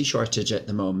taxi shortage at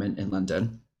the moment in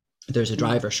London. There's a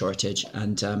driver shortage,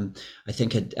 and I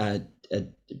think a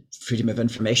freedom of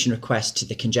information request to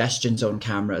the congestion zone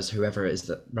cameras, whoever it is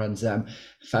that runs them,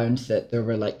 found that there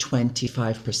were like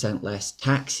 25% less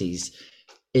taxis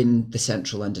in the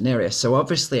central London area. So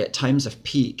obviously at times of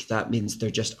peak, that means there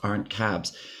just aren't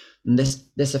cabs. And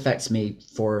this affects me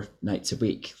 4 nights a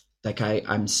week. Like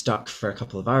I'm stuck for a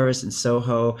couple of hours in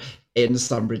Soho in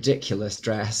some ridiculous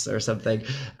dress or something.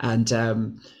 And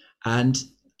I'm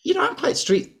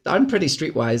pretty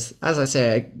streetwise. As I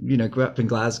say, I grew up in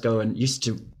Glasgow and used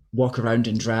to walk around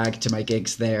in drag to my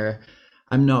gigs there.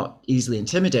 I'm not easily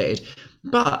intimidated.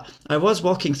 But I was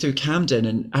walking through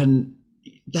Camden and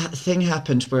that thing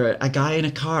happened where a guy in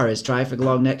a car is driving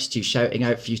along next to you, shouting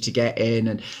out for you to get in.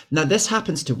 And now this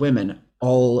happens to women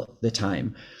all the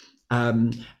time.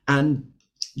 And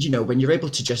when you're able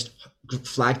to just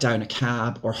flag down a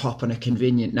cab or hop on a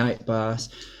convenient night bus,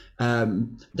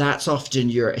 that's often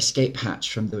your escape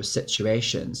hatch from those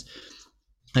situations.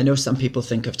 I know some people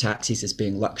think of taxis as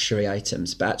being luxury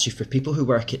items, but actually for people who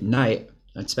work at night,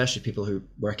 especially people who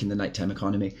work in the nighttime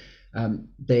economy,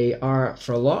 they are,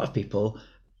 for a lot of people,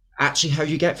 actually how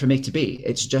you get from A to B.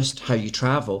 It's just how you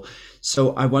travel.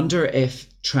 So I wonder if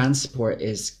transport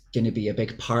is going to be a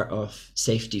big part of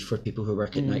safety for people who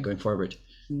work at night going forward.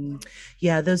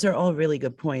 Yeah, those are all really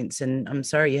good points, and I'm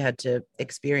sorry you had to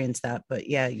experience that, but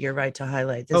yeah, you're right to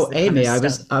highlight this. Amy, I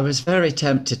was very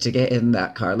tempted to get in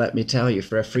that car, let me tell you,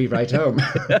 for a free ride home.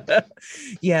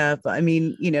 Yeah, but I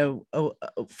mean,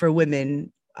 for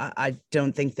women, I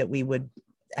don't think that we would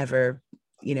ever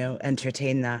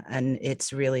entertain that, and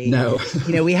it's really no.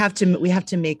 we have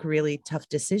to make really tough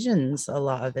decisions a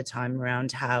lot of the time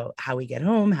around how we get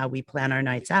home, how we plan our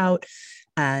nights out.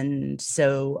 And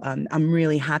so I'm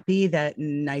really happy that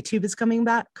NightTube is coming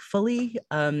back fully.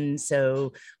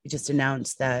 So we just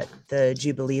announced that the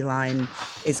Jubilee line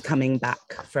is coming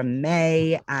back from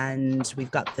May, and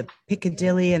we've got the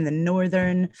Piccadilly and the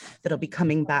Northern that'll be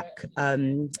coming back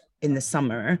in the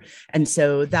summer. And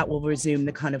so that will resume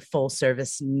the kind of full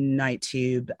service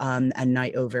NightTube and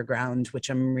Night Overground, which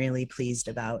I'm really pleased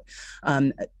about.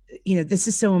 this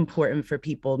is so important for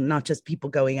people, not just people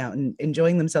going out and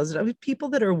enjoying themselves, but people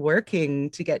that are working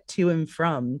to get to and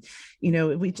from.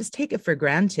 We just take it for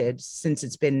granted since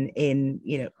it's been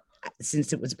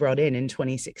since it was brought in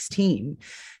 2016,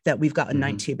 that we've got a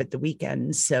night tube at the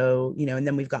weekend. So, and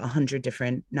then we've got 100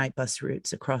 different night bus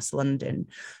routes across London.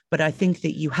 But I think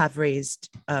that you have raised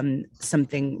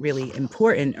something really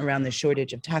important around the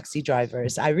shortage of taxi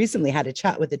drivers. I recently had a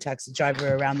chat with a taxi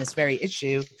driver around this very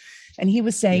issue. And he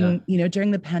was saying,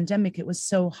 during the pandemic, it was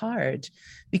so hard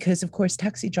because, of course,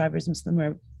 taxi drivers, most of them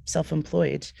are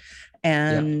self-employed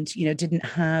and, didn't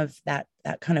have that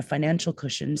kind of financial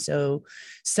cushion. So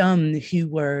some who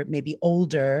were maybe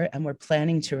older and were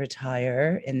planning to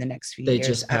retire in the next few years,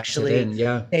 just actually,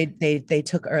 they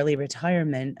took early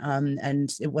retirement,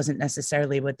 and it wasn't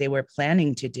necessarily what they were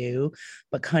planning to do,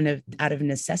 but kind of out of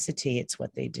necessity, it's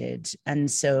what they did.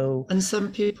 And so, and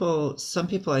some people,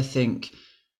 I think,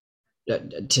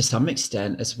 to some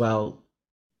extent as well,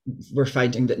 we're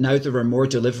finding that now there are more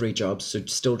delivery jobs, so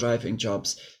still driving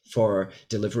jobs for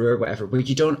delivery or whatever, where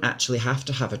you don't actually have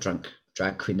to have a drunk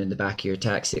drag queen in the back of your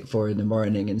taxi at 4 a.m.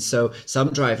 And so some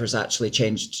drivers actually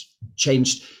changed,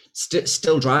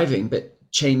 still driving, but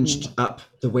changed up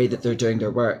the way that they're doing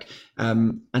their work.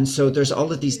 And so there's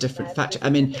all of these different factors. I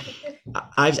mean,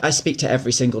 I speak to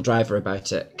every single driver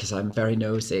about it because I'm very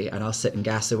nosy, and I'll sit and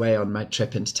gas away on my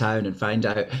trip into town and find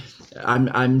out.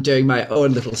 I'm doing my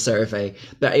own little survey,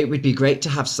 but it would be great to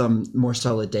have some more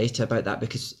solid data about that,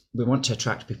 because we want to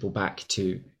attract people back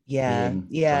to being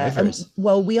drivers.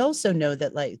 Well, we also know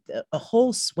that like a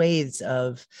whole swathes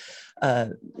of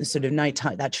sort of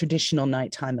nighttime, that traditional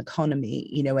nighttime economy,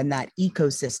 and that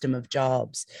ecosystem of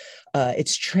jobs,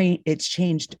 it's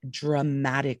changed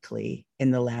dramatically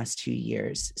in the last 2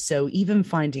 years. So even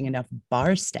finding enough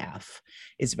bar staff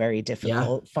is very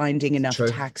difficult. Finding enough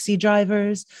taxi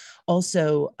drivers,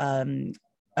 also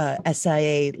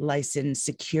SIA licensed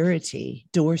security,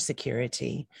 door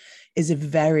security, is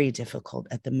very difficult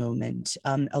at the moment.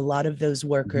 A lot of those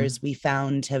workers we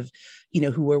found have,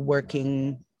 who were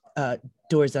working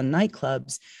doors on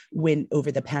nightclubs, went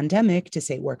over the pandemic to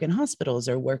say work in hospitals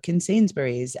or work in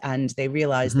Sainsbury's, and they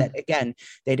realized that, again,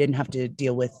 they didn't have to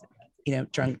deal with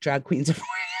drunk drag queens at 4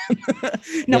 a.m.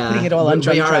 Not putting it all on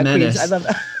drunk drag queens.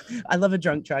 I love a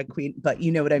drunk drag queen, but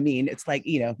you know what I mean. It's like,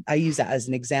 I use that as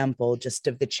an example just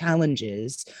of the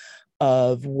challenges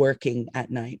of working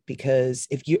at night, because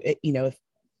if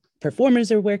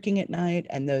performers are working at night,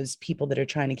 and those people that are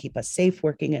trying to keep us safe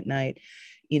working at night,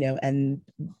 and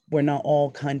we're not all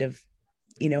kind of,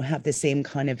 have the same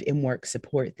kind of in-work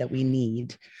support that we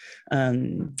need.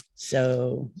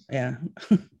 So, yeah.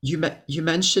 You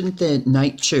mentioned the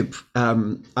night tube.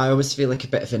 I always feel like a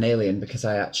bit of an alien because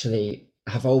I actually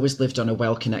have always lived on a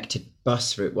well-connected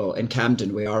bus route. Well, in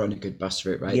Camden, we are on a good bus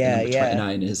route, right? Yeah, Number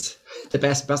 29 is the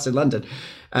best bus in London.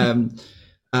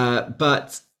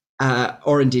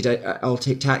 Or indeed, I'll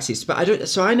take taxis. But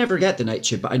I never get the night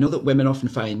tube, but I know that women often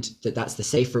find that that's the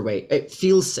safer way. It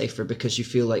feels safer because you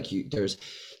feel like there's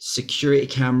security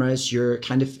cameras, you're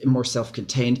kind of more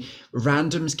self-contained.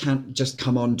 Randoms can't just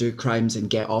come on, do crimes and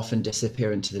get off and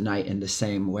disappear into the night in the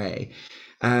same way.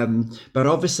 But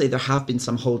obviously there have been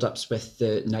some holdups with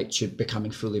the night tube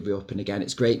becoming fully reopened again.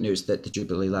 It's great news that the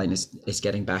Jubilee line is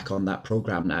getting back on that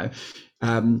programme now.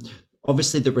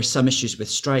 Obviously there were some issues with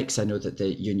strikes. I know that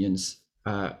the unions,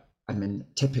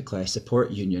 typically I support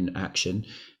union action.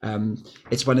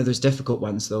 It's one of those difficult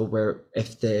ones though, where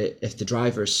if the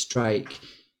drivers strike,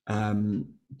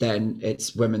 then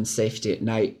it's women's safety at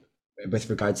night with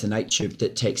regards to night tube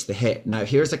that takes the hit. Now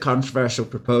here's a controversial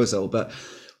proposal, but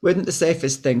wouldn't the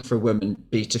safest thing for women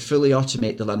be to fully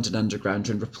automate the London Underground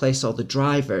and replace all the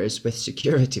drivers with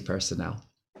security personnel?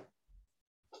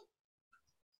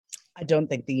 I don't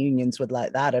think the unions would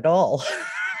like that at all.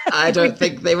 I don't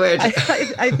think they would.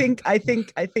 I think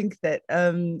that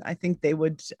I think they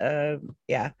would.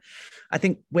 I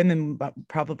think women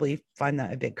probably find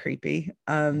that a bit creepy,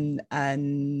 and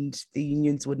the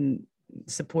unions wouldn't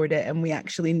support it. And we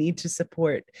actually need to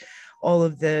support all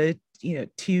of the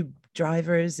tube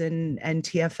drivers and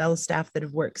TfL staff that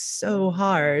have worked so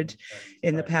hard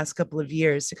in the past couple of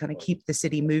years to kind of keep the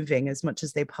city moving as much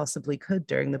as they possibly could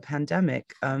during the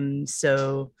pandemic.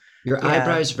 So your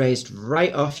eyebrows raised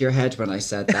right off your head when I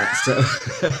said that. So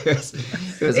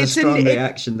it was a strong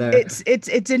reaction there.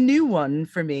 It's a new one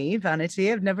for me, Vanity.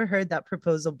 I've never heard that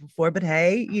proposal before, but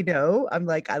hey, I'm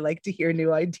like, I like to hear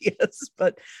new ideas,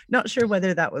 but not sure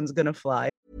whether that one's going to fly.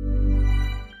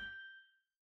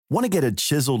 Want to get a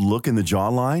chiseled look in the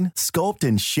jawline? Sculpt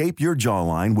and shape your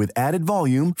jawline with added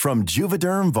volume from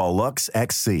Juvederm Volux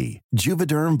XC.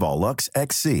 Juvederm Volux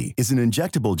XC is an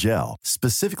injectable gel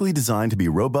specifically designed to be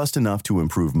robust enough to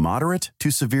improve moderate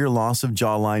to severe loss of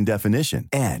jawline definition.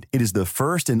 And it is the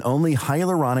first and only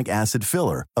hyaluronic acid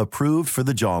filler approved for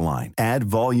the jawline. Add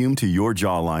volume to your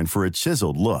jawline for a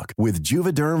chiseled look with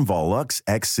Juvederm Volux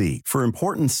XC. For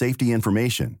important safety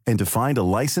information and to find a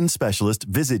licensed specialist,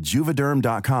 visit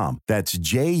juvederm.com. That's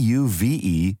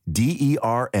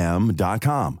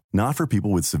JUVEDERM.com. Not for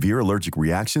people with severe allergic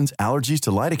reactions, allergies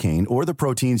to lidocaine, or the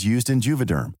proteins used in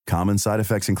Juvederm. Common side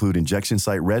effects include injection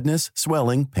site redness,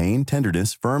 swelling, pain,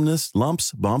 tenderness, firmness,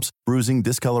 lumps, bumps, bruising,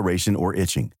 discoloration, or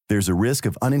itching. There's a risk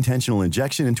of unintentional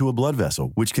injection into a blood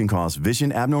vessel, which can cause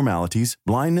vision abnormalities,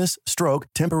 blindness, stroke,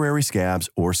 temporary scabs,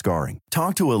 or scarring.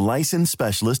 Talk to a licensed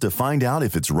specialist to find out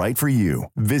if it's right for you.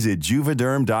 Visit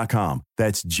Juvederm.com.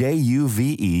 That's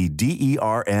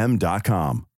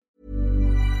JUVEDERM.com.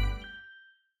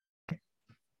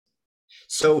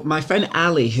 So my friend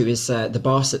Ali, who is the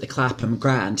boss at the Clapham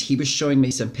Grand, he was showing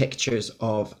me some pictures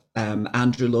of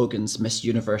Andrew Logan's Miss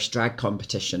Universe drag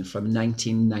competition from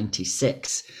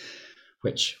 1996,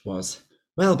 which was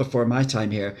well before my time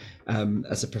here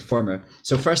as a performer.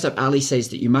 So first up, Ali says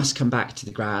that you must come back to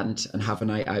the Grand and have a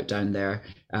night out down there.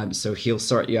 So he'll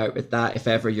sort you out with that if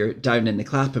ever you're down in the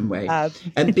Clapham way. But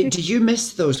do you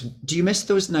miss those? Do you miss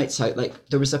those nights out? Like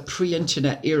there was a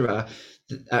pre-internet era,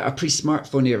 a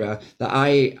pre-smartphone era that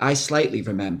I slightly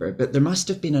remember, but there must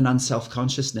have been an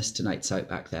unself-consciousness to nights out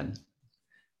back then.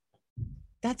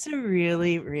 That's a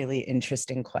really, really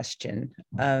interesting question.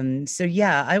 So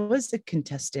yeah, I was a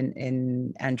contestant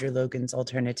in Andrew Logan's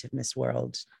Alternative Miss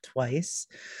World twice.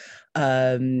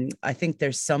 I think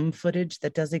there's some footage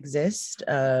that does exist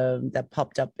that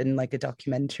popped up in like a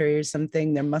documentary or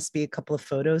something. There must be a couple of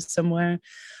photos somewhere.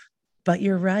 But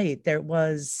you're right. There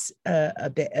was a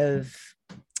bit of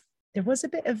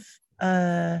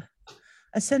a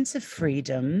sense of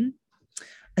freedom,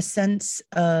 a sense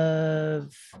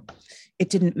of it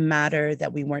didn't matter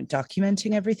that we weren't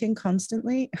documenting everything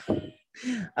constantly.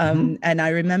 And I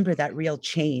remember that real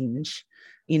change,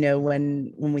 you know,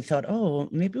 when we thought, oh,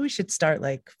 maybe we should start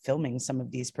like filming some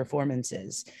of these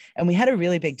performances. And we had a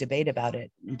really big debate about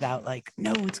it, about like,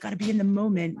 no, it's got to be in the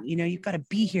moment, you know, you've got to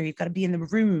be here, you've got to be in the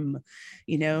room,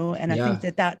 you know. And I think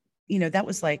that you know, that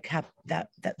was like that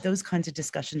those kinds of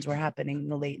discussions were happening in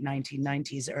the late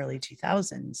 1990s, early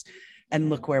 2000s. And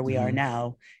look where we are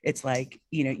now. It's like,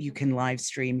 you know, you can live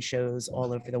stream shows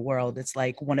all over the world. It's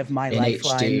like one of my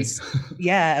lifelines.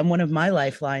 Yeah. And one of my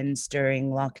lifelines during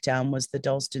lockdown was the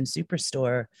Dalston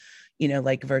Superstore, you know,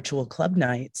 like virtual club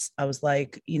nights. I was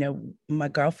like, you know, my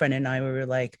girlfriend and I were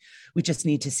like, we just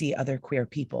need to see other queer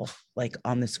people like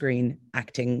on the screen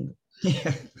acting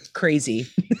crazy,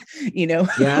 you know,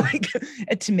 like,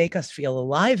 to make us feel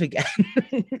alive again.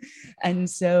 And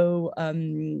so,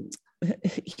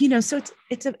 you know, so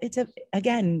it's a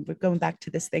again, we're going back to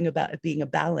this thing about it being a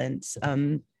balance.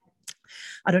 I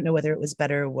don't know whether it was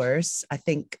better or worse. I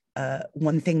think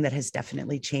one thing that has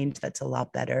definitely changed that's a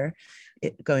lot better,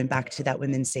 going back to that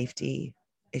women's safety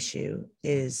issue,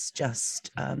 is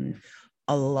just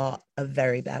a lot of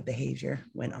very bad behavior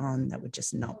went on that would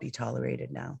just not be tolerated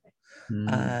now.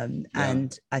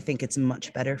 And I think it's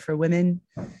much better for women,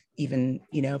 even,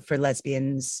 you know, for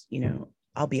lesbians. You know,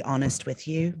 I'll be honest with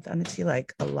you, Vanity,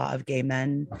 like a lot of gay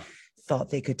men thought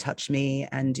they could touch me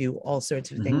and do all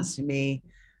sorts of things to me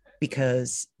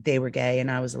because they were gay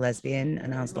and I was a lesbian.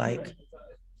 And I was like,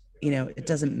 you know, it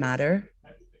doesn't matter.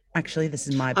 Actually, this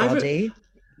is my body,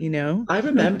 you know? I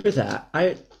remember that.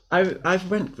 I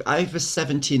was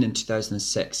 17 in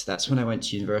 2006. That's when I went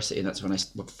to university, and that's when I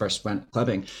first went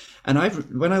clubbing. And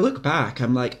when I look back,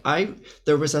 I'm like,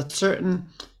 there was a certain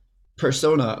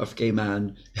persona of gay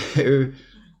man who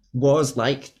was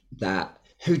like that,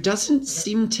 who doesn't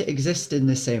seem to exist in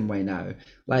the same way now.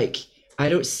 Like, I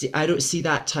don't see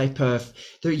that type of.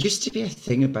 There used to be a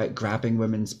thing about grabbing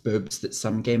women's boobs that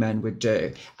some gay men would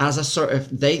do as a sort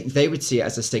of, they would see it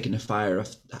as a stake in the fire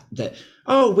of that.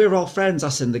 Oh, we're all friends,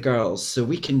 us and the girls, so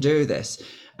we can do this.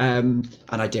 And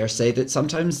I dare say that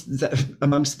sometimes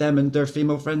amongst them and their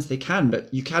female friends they can,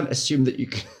 but you can't assume that you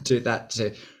can do that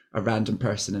to a random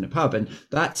person in a pub, and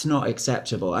that's not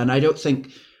acceptable. And I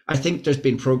think there's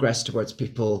been progress towards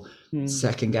people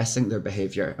second guessing their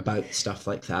behavior about stuff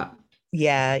like that.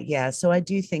 Yeah. So I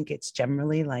do think it's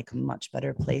generally like a much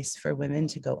better place for women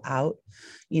to go out,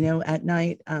 you know, at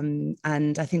night. And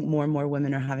I think more and more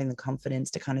women are having the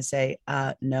confidence to kind of say,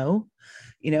 no,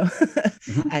 you know,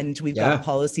 and we've got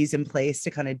policies in place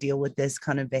to kind of deal with this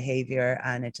kind of behavior,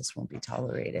 and it just won't be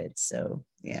tolerated. So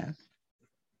Yeah.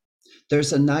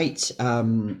 There's a night.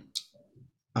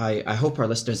 I hope our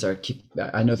listeners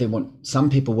I know they won't. Some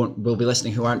people will be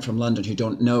listening who aren't from London, who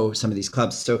don't know some of these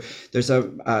clubs. So there's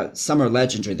some are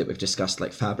legendary that we've discussed,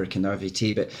 like Fabric and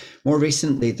RVT. But more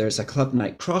recently, there's a club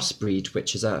night, Crossbreed,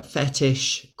 which is a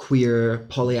fetish, queer,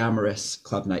 polyamorous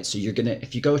club night. So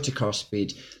if you go to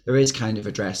Crossbreed, there is kind of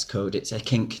a dress code. It's a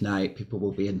kink night. People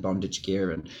will be in bondage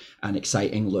gear and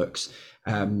exciting looks.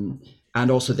 And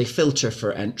also they filter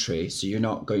for entry, so you're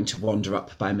not going to wander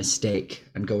up by mistake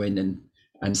and go in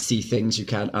and see things you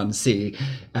can't unsee,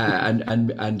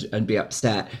 and be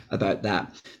upset about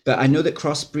that. But I know that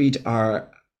Crossbreed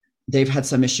they've had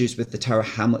some issues with the Tower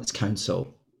Hamlets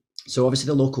Council. So obviously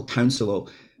the local council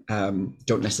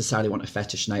don't necessarily want a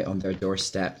fetish night on their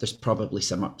doorstep. There's probably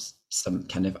some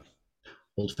kind of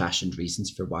old-fashioned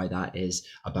reasons for why that is,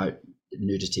 about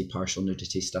nudity, partial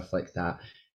nudity, stuff like that.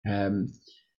 And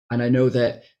I know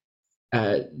that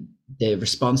the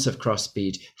response of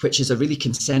Crossbreed, which is a really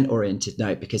consent-oriented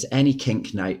night, because any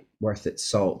kink night worth its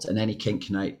salt, and any kink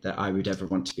night that I would ever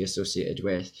want to be associated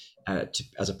with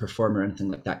as a performer or anything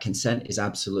like that, consent is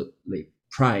absolutely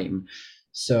prime.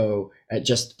 So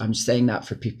I'm saying that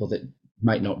for people that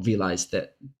might not realize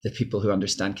that the people who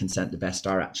understand consent the best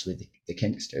are actually the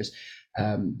kinksters,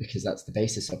 because that's the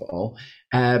basis of it all.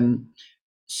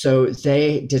 So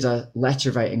they did a letter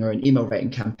writing or an email writing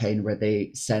campaign where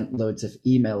they sent loads of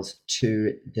emails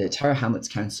to the Tower Hamlets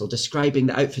Council describing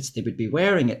the outfits they would be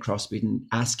wearing at Crossbreed and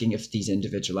asking if these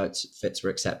individual outfits were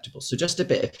acceptable. So just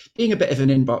being a bit of an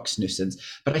inbox nuisance.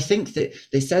 But I think that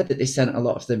they said that they sent a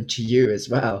lot of them to you as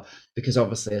well, because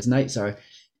obviously as Knights are,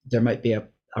 there might be a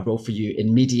role for you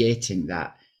in mediating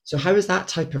that. So how is that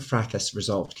type of fracas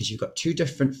resolved? Because you've got two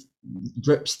different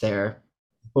groups there,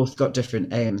 both got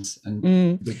different aims, and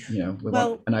we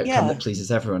want an outcome that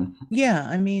pleases everyone. Yeah,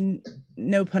 I mean,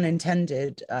 no pun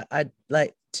intended. I'd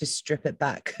like to strip it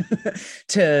back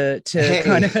to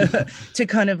kind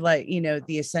of like,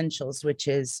 the essentials, which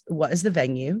is, what is the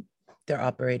venue they're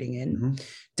operating in? Mm-hmm.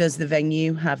 Does the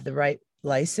venue have the right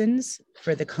license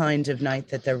for the kind of night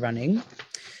that they're running?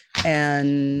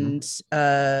 And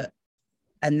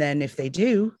then if they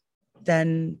do,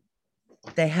 then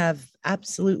they have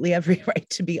absolutely every right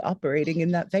to be operating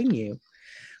in that venue.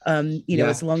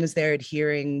 As long as they're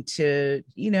adhering to,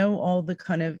 all the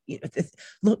kind of,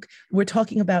 look, we're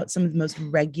talking about some of the most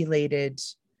regulated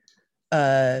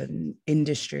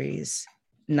industries,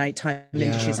 nighttime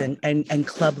industries, and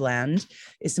clubland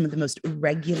is some of the most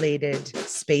regulated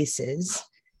spaces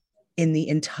in the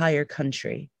entire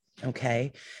country.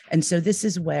 Okay. And so this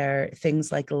is where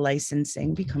things like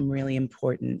licensing become really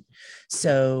important.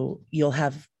 So you'll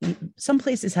have, some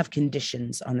places have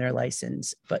conditions on their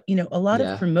license, but, a lot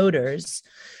of promoters,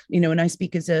 and I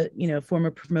speak as a,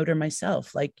 former promoter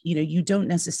myself, like, you don't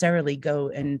necessarily go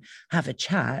and have a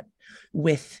chat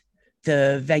with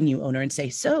the venue owner and say,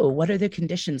 so what are the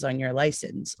conditions on your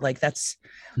license? Like that's,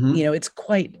 it's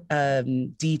quite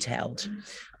detailed.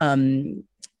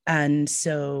 And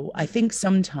so I think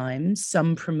sometimes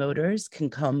some promoters can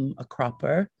come a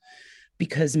cropper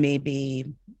because maybe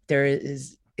there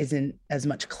isn't as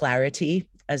much clarity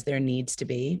as there needs to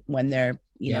be when they're,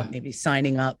 maybe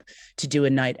signing up to do a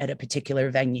night at a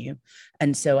particular venue.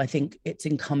 And so I think it's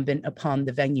incumbent upon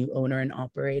the venue owner and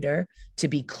operator to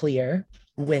be clear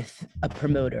with a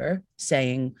promoter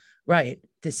saying, right,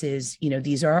 this is,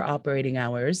 these are our operating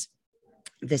hours.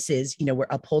 This is, we're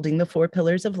upholding the 4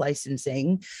 pillars of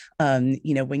licensing.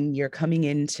 When you're coming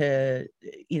in to,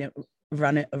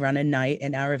 run a night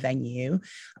in our venue,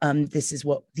 these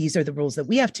are the rules that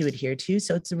we have to adhere to.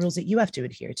 So it's the rules that you have to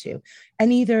adhere to.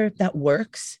 And either that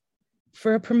works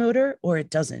for a promoter or it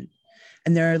doesn't.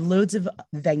 And there are loads of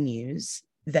venues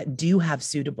that do have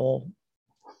suitable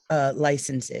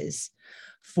licenses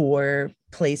for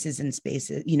places and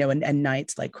spaces, and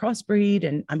nights like Crossbreed.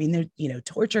 And I mean, there's,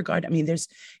 Torture Guard. I mean,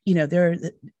 there are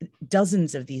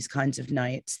dozens of these kinds of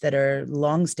nights that are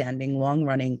long-standing,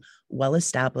 long-running,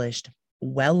 well-established,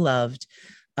 well-loved,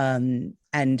 and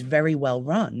very well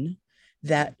run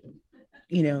that,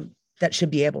 that should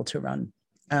be able to run.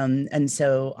 And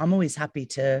so I'm always happy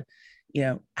to,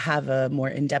 have a more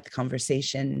in-depth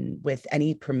conversation with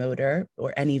any promoter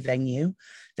or any venue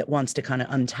that wants to kind of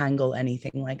untangle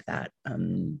anything like that.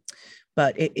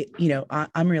 But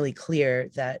I'm really clear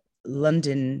that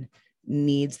London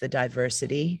needs the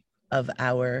diversity of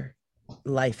our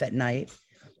life at night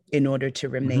in order to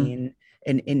remain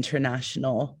an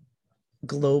international,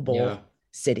 global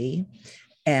city.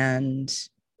 And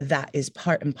that is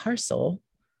part and parcel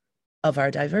of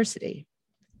our diversity.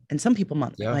 And some people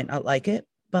might not like it,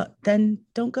 but then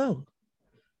don't go.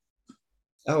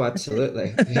 Oh,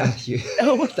 absolutely. Yeah,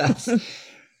 So, that's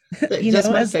you that's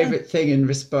know, my as a, favorite thing in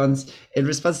response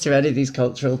to any of these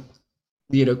cultural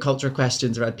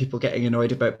questions around people getting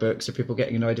annoyed about books or people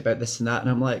getting annoyed about this and that. And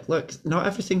I'm like, look, not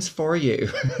everything's for you.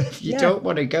 If you yeah, don't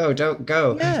want to go, don't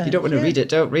go. If you yeah, don't want to yeah, read it,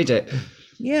 don't read it.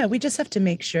 yeah. We just have to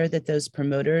make sure that those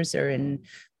promoters are in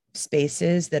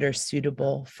spaces that are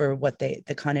suitable for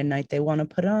the kind of night they want to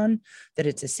put on, that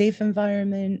it's a safe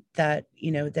environment, that,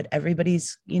 that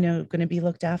everybody's, going to be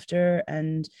looked after.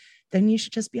 And then you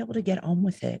should just be able to get on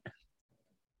with it.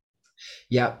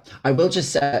 Yeah, I will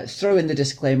just throw in the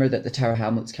disclaimer that the Tower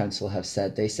Hamlets Council have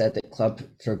said. They said that Club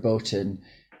Verboten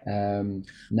Uh,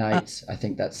 nights, I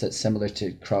think that's similar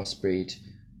to Crossbreed,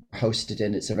 hosted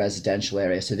in, it's a residential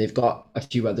area. So they've got a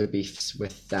few other beefs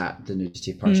with that, the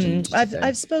nudity part and nudity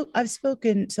thing. I've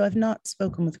spoken, so I've not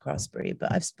spoken with Crossbury,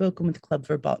 but I've spoken with Club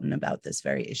Verboten about this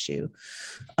very issue.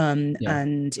 Yeah.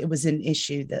 And it was an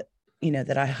issue that,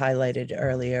 that I highlighted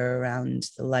earlier around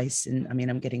the license. I mean,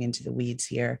 I'm getting into the weeds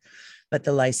here, but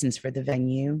the license for the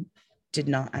venue did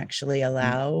not actually Mm.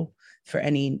 allow for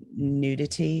any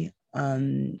nudity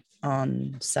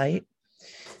on site.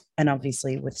 And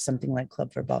obviously, with something like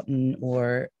Club Verboten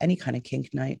or any kind of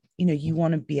kink night, you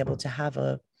want to be able to have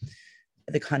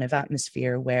the kind of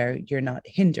atmosphere where you're not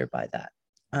hindered by that.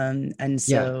 And Yeah.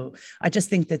 so I just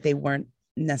think that they weren't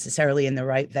necessarily in the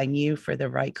right venue for the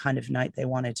right kind of night they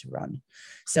wanted to run.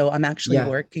 So I'm actually Yeah.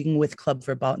 working with Club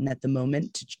Verboten at the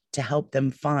moment to help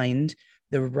them find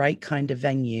the right kind of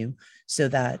venue so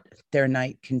that their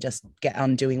night can just get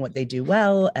on doing what they do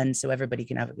well, and so everybody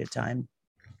can have a good time.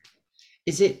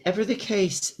 Is it ever the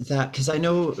case that, because I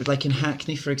know, like in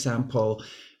Hackney, for example,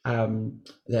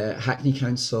 the Hackney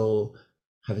Council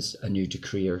has a new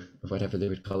decree or whatever they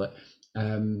would call it,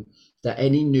 um, that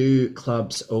any new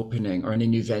clubs opening or any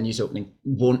new venues opening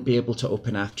won't be able to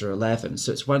open after 11.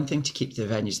 So it's one thing to keep the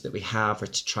venues that we have or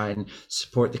to try and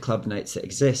support the club nights that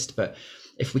exist. But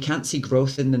if we can't see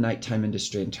growth in the nighttime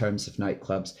industry in terms of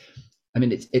nightclubs, I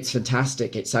mean, it's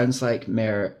fantastic. It sounds like the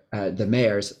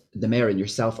mayor and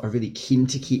yourself are really keen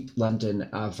to keep London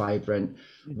a vibrant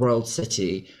world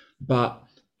city. But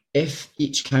if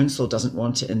each council doesn't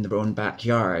want it in their own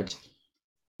backyard,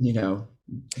 you know,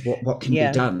 what can be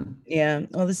Yeah. done? Yeah.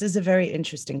 Well, this is a very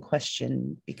interesting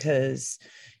question because,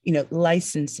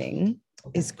 licensing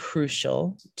is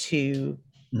crucial to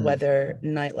Mm, whether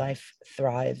nightlife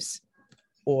thrives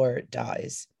or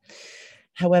dies.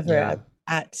 However, yeah,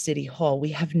 at City Hall, we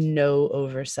have no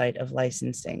oversight of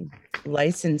licensing. yeah,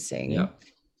 Licensing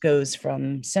goes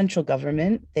from central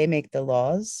government, they make the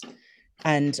laws,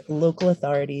 and local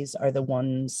authorities are the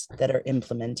ones that are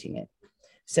implementing it.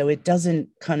 So it doesn't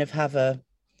kind of have a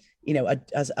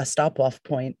stop off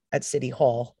point at City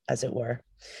Hall, as it were.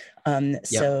 yeah.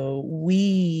 So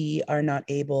we are not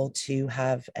able to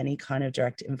have any kind of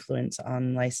direct influence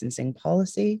on licensing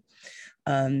policy.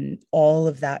 All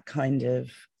of that kind of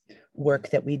work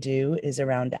that we do is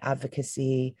around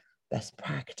advocacy, best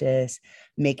practice,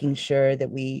 making sure that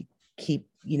we keep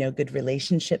good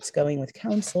relationships going with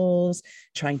councils,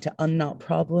 trying to unknot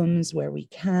problems where we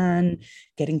can,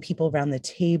 getting people around the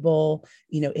table.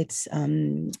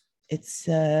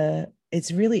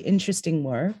 It's really interesting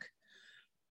work,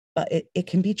 but it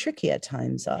can be tricky at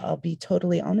times. I'll be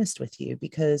totally honest with you,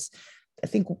 because I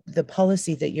think the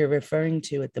policy that you're referring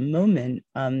to at the moment,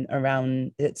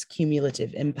 around its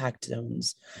cumulative impact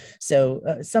zones.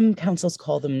 So some councils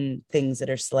call them things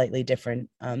that are slightly different,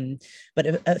 but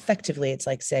effectively it's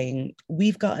like saying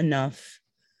we've got enough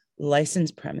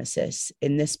licensed premises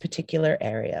in this particular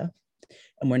area,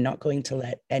 and we're not going to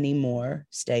let any more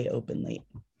stay open late.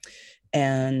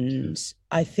 And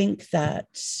I think that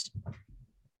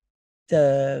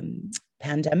the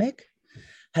pandemic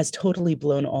has totally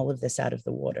blown all of this out of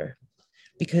the water,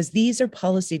 because these are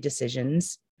policy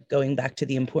decisions, going back to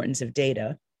the importance of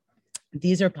data.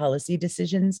 These are policy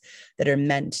decisions that are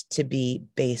meant to be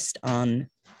based on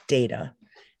data,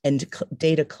 and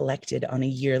data collected on a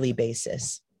yearly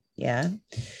basis. Yeah.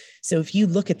 So if you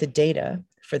look at the data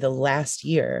for the last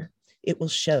year, it will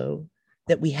show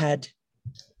that we had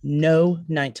no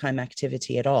nighttime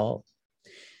activity at all,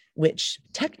 which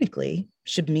technically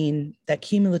should mean that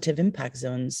cumulative impact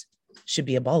zones should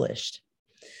be abolished.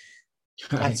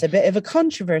 Right. That's a bit of a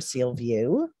controversial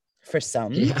view for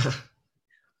some. Yeah.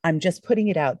 I'm just putting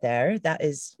it out there. That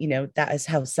is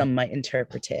how some might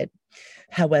interpret it.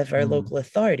 However, Mm, local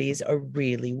authorities are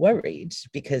really worried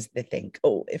because they think,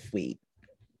 oh, if we,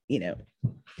 you know,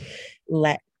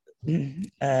 let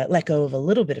let go of a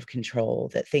little bit of control,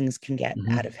 that things can get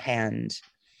out mhm. of hand.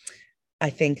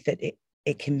 I think that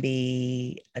it can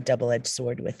be a double-edged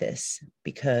sword with this,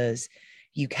 because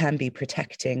you can be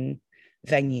protecting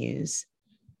venues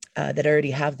that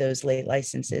already have those late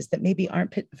licenses that maybe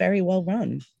aren't very well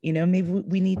run. Maybe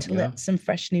we need to let some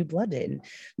fresh new blood in.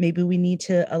 Maybe we need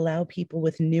to allow people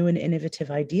with new and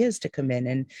innovative ideas to come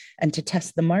in and to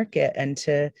test the market and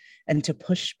to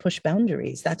push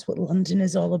boundaries. That's what London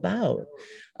is all about.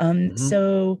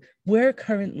 So we're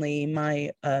currently,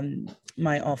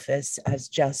 my office has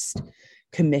just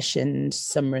commissioned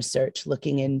some research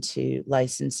looking into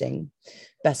licensing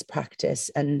best practice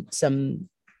and some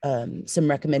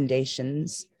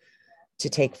recommendations to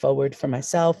take forward for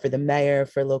myself, for the mayor,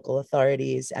 for local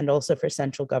authorities, and also for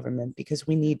central government, because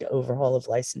we need overhaul of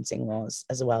licensing laws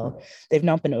as well. They've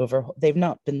not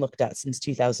been looked at since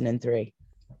 2003,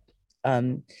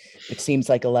 which seems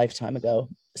like a lifetime ago.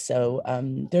 So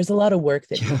there's a lot of work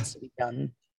that needs to be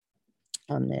done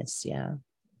on this. Yeah.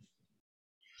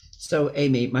 So,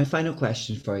 Amy, my final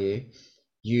question for you.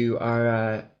 You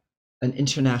are an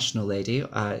international lady.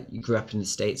 You grew up in the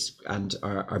States and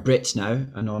are Brit now,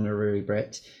 an honorary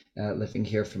Brit, living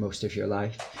here for most of your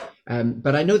life.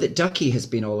 But I know that Ducky has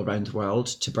been all around the world,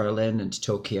 to Berlin and to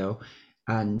Tokyo.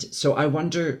 And so I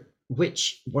wonder,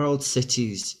 which world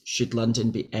cities should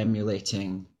London be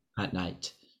emulating at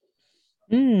night?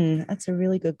 That's a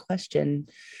really good question.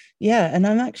 Yeah, and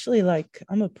I'm actually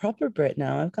I'm a proper Brit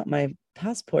now. I've got my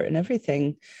passport and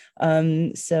everything.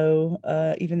 So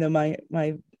even though my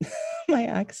my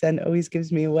accent always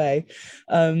gives me away,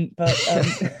 but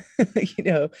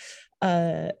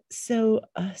so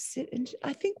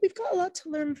I think we've got a lot to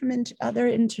learn from other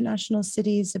international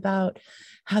cities about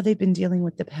how they've been dealing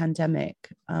with the pandemic.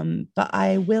 But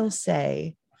I will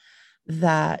say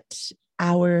that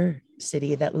our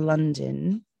city, that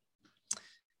London,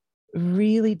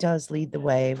 really does lead the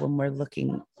way when we're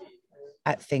looking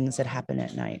at things that happen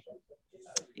at night.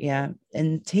 Yeah.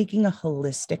 And taking a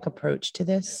holistic approach to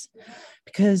this,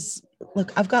 because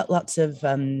look, I've got lots of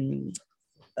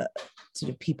sort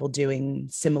of people doing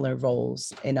similar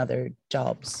roles in other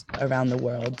jobs around the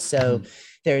world. So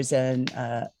there's a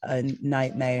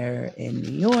night mayor in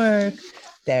New York.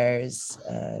 There's,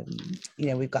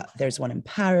 there's one in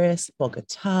Paris,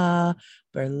 Bogota,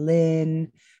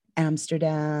 Berlin,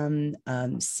 Amsterdam,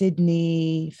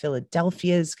 Sydney,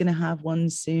 Philadelphia is going to have one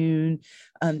soon.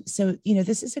 So,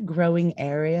 this is a growing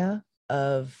area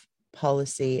of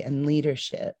policy and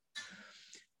leadership.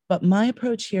 But my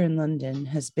approach here in London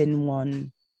has been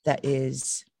one that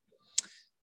is,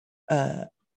 how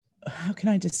can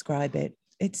I describe it?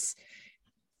 It's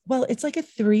like a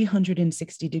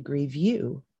 360-degree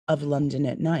view of London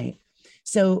at night.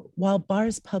 So while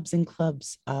bars, pubs, and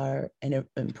clubs are an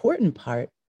important part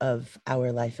of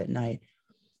our life at night,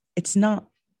 it's not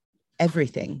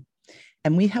everything.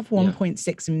 And we have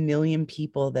 1.6 million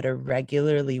people that are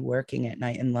regularly working at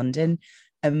night in London.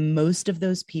 And most of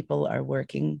those people are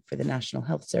working for the National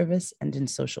Health Service and in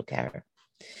social care.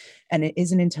 And it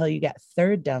isn't until you get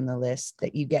third down the list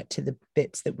that you get to the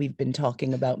bits that we've been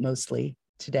talking about mostly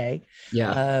today.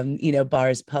 Yeah.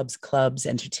 Bars, pubs, clubs,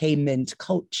 entertainment,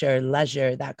 culture,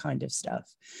 leisure, that kind of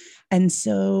stuff. And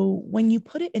so when you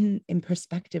put it in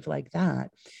perspective like that,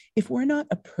 if we're not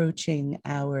approaching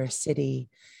our city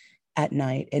at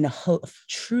night in a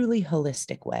truly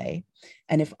holistic way,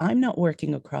 and if I'm not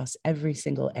working across every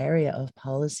single area of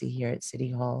policy here at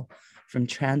City Hall, from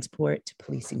transport to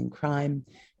policing and crime,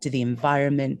 to the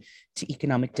environment, to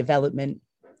economic development,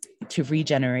 to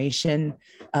regeneration,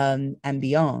 and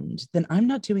beyond, then I'm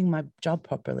not doing my job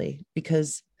properly,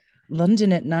 because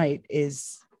London at night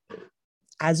is,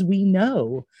 as we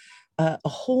know, a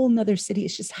whole nother city.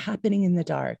 It's just happening in the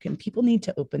dark, and people need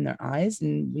to open their eyes,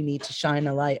 and we need to shine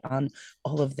a light on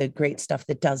all of the great stuff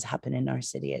that does happen in our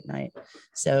city at night.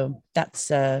 So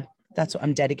that's what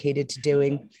I'm dedicated to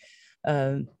doing.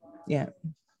 Yeah.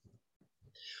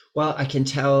 Well, I can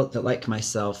tell that, like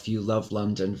myself, you love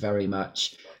London very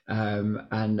much.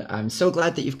 And I'm so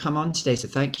glad that you've come on today. So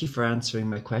thank you for answering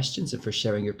my questions and for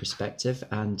sharing your perspective.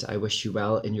 And I wish you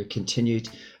well in your continued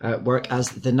work as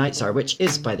the Night Czar, which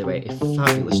is, by the way, a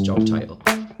fabulous job title.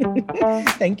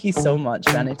 Thank you so much,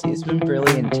 Vanity. It's been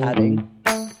brilliant chatting.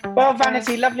 Well,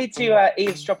 Vanity, lovely to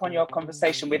eavesdrop on your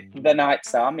conversation with the Night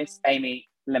Czar, Miss Amy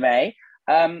Lamé.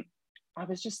 I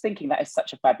was just thinking, that is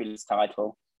such a fabulous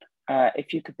title.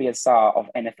 If you could be a Tsar of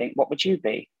anything, what would you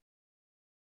be?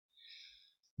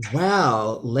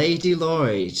 Well, Lady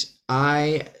Lloyd,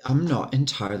 I'm not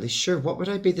entirely sure. What would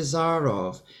I be the Tsar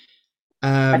of?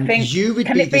 I think you would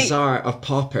be the Tsar of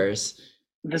Poppers.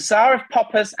 The Tsar of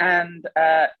Poppers, and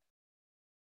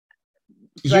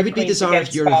you would be the Tsar of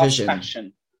Eurovision.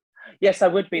 Fashion. Yes, I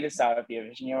would be the Tsar of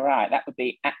Eurovision. You're right. That would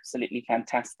be absolutely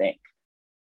fantastic.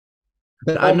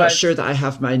 But I'm not sure that I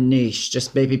have my niche,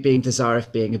 just maybe being the czar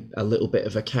of being a little bit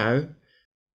of a cow.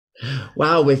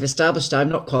 Wow, we've established I'm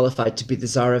not qualified to be the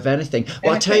czar of anything.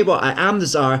 Well, I'll tell you what, I am the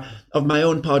czar of my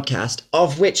own podcast,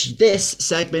 of which this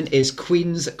segment is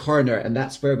Queen's Corner, and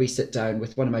that's where we sit down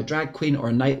with one of my drag queen or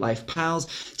nightlife pals.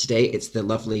 Today, it's the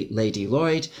lovely Lady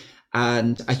Lloyd.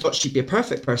 And I thought she'd be a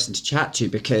perfect person to chat to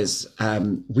because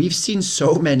we've seen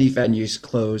so many venues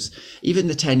close, even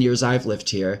the 10 years I've lived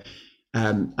here.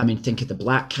 I mean, think of the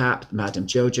Black Cap, Madame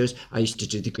Jojo's. I used to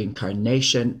do the Green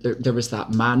Carnation. There was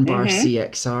that Man Bar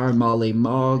CXR, Molly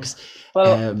Moggs.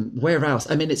 Well, where else?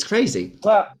 I mean, it's crazy.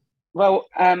 Well,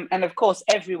 and of course,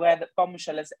 everywhere that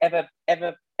Bombshell has ever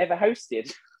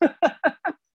hosted.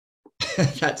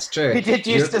 That's true. We did used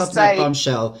Your to club say night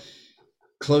Bombshell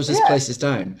closes places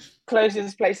down.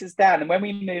 Closes places down. And when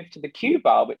we moved to the Q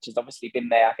Bar, which has obviously been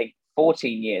there, I think,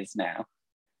 14 years now,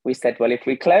 we said, well, if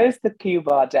we close the Q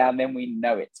Bar down, then we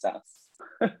know it's us.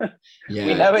 Yeah.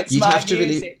 We know it's my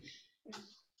music.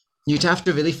 You'd have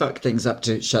to really fuck things up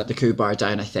to shut the Q Bar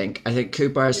down, I think. I think Q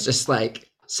Bar is just like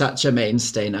such a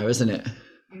mainstay now, isn't it?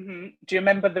 Mm-hmm. Do you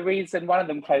remember the reason one of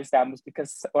them closed down was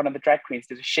because one of the drag queens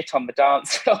did a shit on the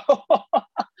dance floor?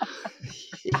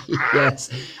 Yes.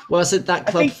 Wasn't that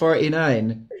Club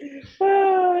 49?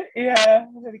 Yeah.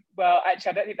 Well,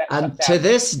 actually, I don't think that's. And to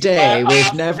this day,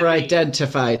 we've never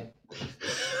identified.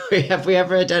 Have we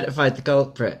ever identified the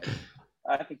culprit?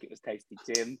 I think it was Tasty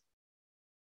Tim.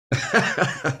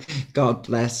 God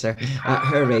bless her. At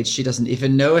her age, she doesn't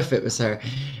even know if it was her.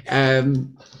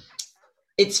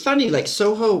 It's funny, like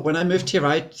Soho, when I moved here,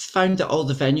 I found that all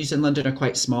the venues in London are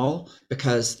quite small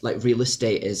because like real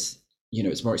estate is, you know,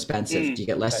 it's more expensive. You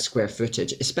get less square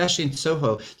footage, especially in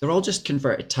Soho. They're all just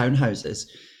converted townhouses.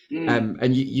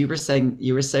 And you were saying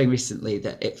recently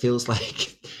that it feels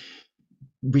like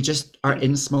we just are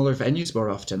in smaller venues more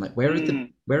often. Like where are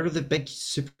the big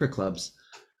super clubs?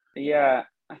 Yeah,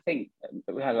 I think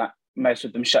we had like most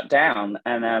of them shut down,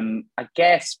 and I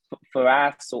guess for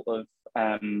our sort of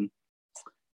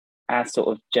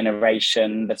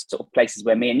generation, the sort of places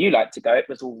where me and you like to go, it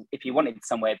was all, if you wanted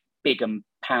somewhere big and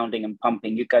pounding and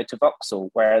pumping, you go to Vauxhall.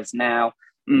 Whereas now,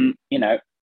 you know,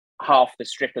 half the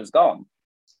strip has gone.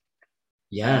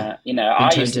 Yeah. You know,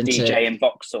 I used to DJ in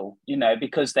Vauxhall, you know,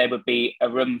 because there would be a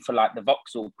room for like the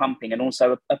Vauxhall pumping and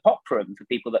also a pop room for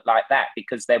people that like that,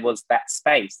 because there was that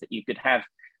space that you could have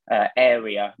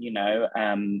area, you know,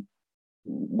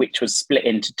 which was split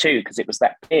into two because it was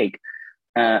that big.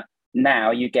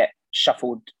 Now you get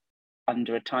shuffled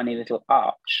under a tiny little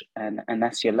arch and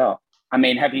that's your lot. I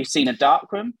mean, have you seen a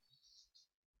dark room?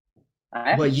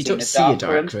 Well, you don't see a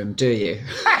dark room, do you?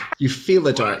 You feel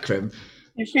a dark room.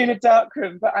 You feel a dark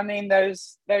room, but I mean,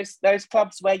 those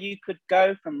clubs where you could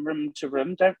go from room to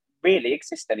room don't really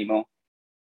exist anymore.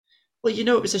 Well, you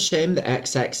know, it was a shame that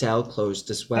XXL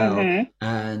closed as well.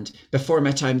 And before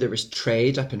my time, there was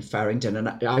Trade up in Farringdon. And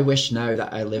I wish now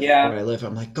that I live where I live.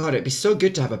 I'm like, God, it'd be so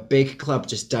good to have a big club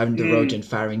just down the road in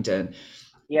Farringdon.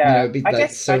 Yeah, you know, it'd be I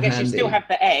guess handy. You still have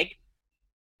the Egg.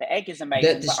 The Egg is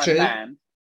amazing, but I'm banned.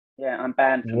 Yeah, I'm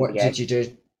banned from the Egg.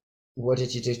 What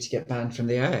did you do to get banned from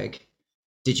the Egg?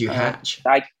 Did you hatch?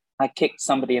 I kicked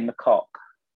somebody in the cock.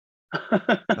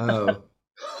 Oh,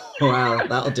 wow,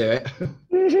 that'll do it.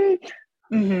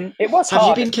 It was hard.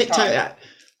 Have you been kicked out?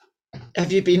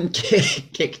 Have you been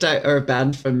kicked out or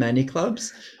banned from many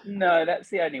clubs? No, that's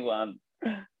the only one.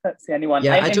 That's the only one.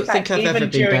 Yeah, I don't think I've ever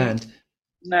been banned.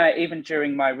 No, even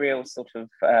during my real sort of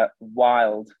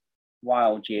wild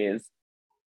years,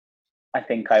 I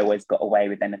think I always got away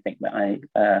with anything that I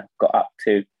got up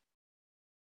to.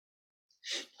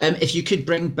 If you could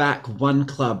bring back one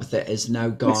club that is now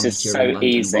gone here in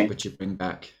London, what would you bring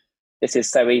back? This is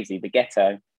so easy. The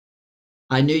Ghetto.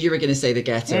 I knew you were going to say the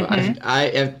Ghetto.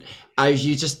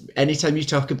 You just, anytime you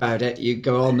talk about it, you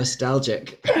go all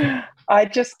nostalgic. I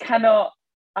just cannot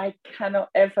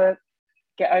ever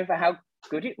get over how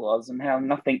good it was and how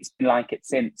nothing's been like it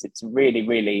since. It's really,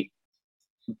 really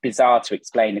bizarre to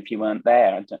explain if you weren't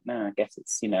there. I don't know. I guess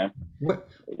it's, you know,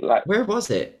 where was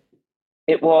it?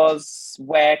 It was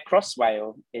where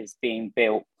Crossrail is being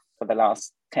built for the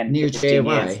last 10 Near 15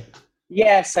 GAY? years.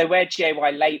 Yeah, so where GAY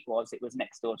Late was, it was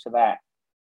next door to that.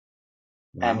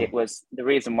 Wow. And it was, the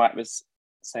reason why it was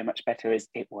so much better is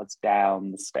it was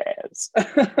down the stairs.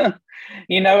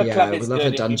 You know, a club is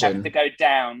good if you have to go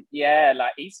down. Yeah,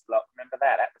 like East Block, remember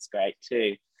that? That was great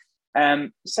too.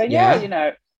 So you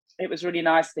know, it was really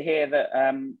nice to hear that,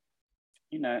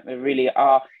 you know, there really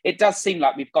are. It does seem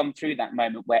like we've gone through that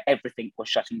moment where everything was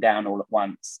shutting down all at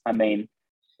once. I mean,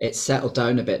 it's settled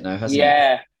down a bit now, hasn't it?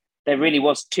 Yeah, there really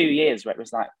was 2 years where it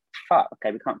was like, fuck,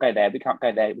 okay, we can't go there, we can't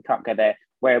go there, we can't go there.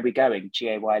 where are we going?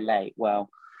 GAY late. Well,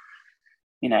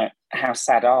 how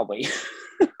sad are we?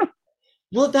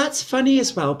 Well, that's funny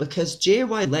as well, because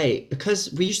JY Late,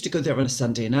 because we used to go there on a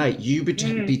Sunday night, you would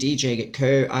be DJing at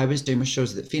Co. I was doing my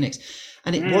shows at the Phoenix,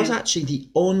 and it was actually the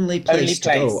only place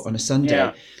to go on a Sunday.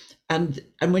 Yeah. And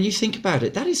when you think about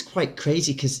it, that is quite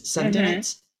crazy, because Sunday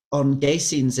nights on gay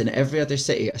scenes in every other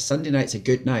city, a Sunday night's a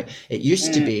good night. It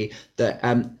used to be that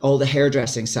all the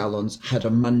hairdressing salons had a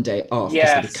Monday off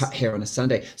because they would cut hair on a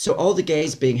Sunday. So all the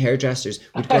gays being hairdressers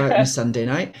would go out on a Sunday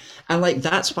night. And like,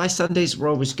 that's why Sundays were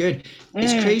always good.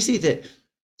 It's crazy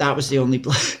that was the only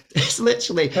place. It's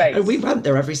literally, and we went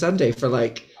there every Sunday for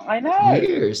like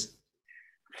years.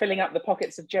 Filling up the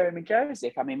pockets of Jeremy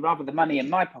Joseph. I mean, rather the money in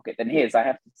my pocket than his, I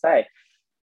have to say.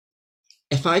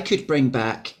 If I could bring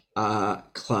back a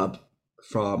club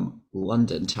from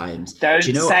London times. Don't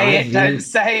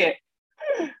say it.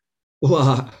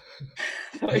 What?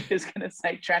 I thought you was going to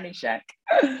say Tranny Shack.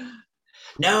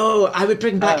 No, I would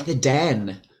bring back the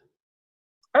Den.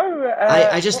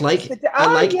 I just like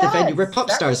the venue where Pop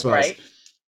Stars was. Great.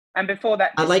 And before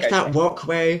that, I like that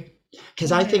walkway,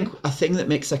 because I think a thing that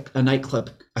makes a nightclub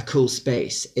a cool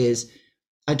space is,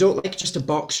 I don't like just a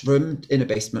box room in a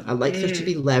basement. I like there to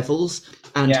be levels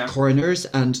and corners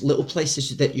and little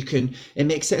places that you can, it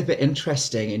makes it a bit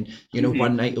interesting. And,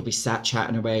 one night you'll be sat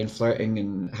chatting away and flirting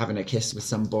and having a kiss with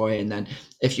some boy. And then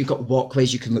if you've got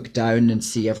walkways, you can look down and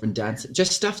see everyone dancing.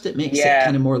 Just stuff that makes it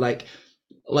kind of more like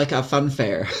a fun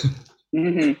fair.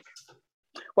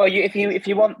 Well, if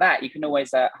you want that, you can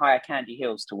always hire Candy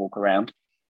Hills to walk around.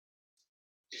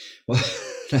 Well,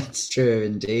 that's true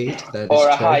indeed. Or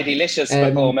a High Delicious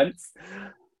performance.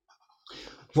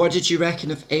 What did you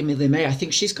reckon of Amy Lamé? I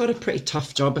think she's got a pretty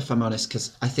tough job, if I'm honest,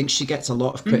 because I think she gets a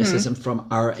lot of criticism from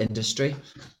our industry.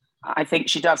 I think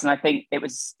she does, and I think it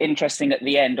was interesting at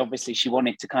the end. Obviously, she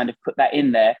wanted to kind of put that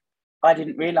in there. I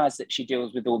didn't realise that she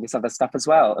deals with all this other stuff as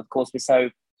well. Of course, we're so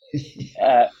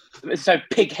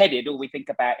pig-headed. All we think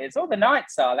about is, the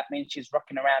nights are. That means she's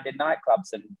rocking around in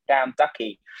nightclubs and down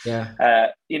Ducky.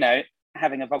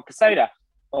 Having a vodka soda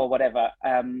or whatever.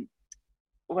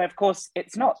 Well, of course,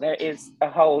 it's not. There is a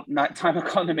whole nighttime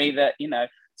economy that,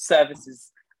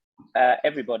 services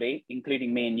everybody,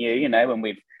 including me and you, when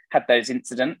we've had those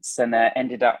incidents and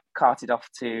ended up carted off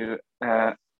to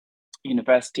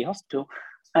University Hospital.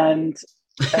 And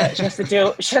she has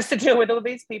to deal with all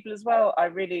these people as well. I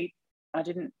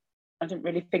didn't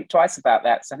really think twice about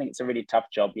that. So I think it's a really tough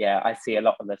job. Yeah, I see a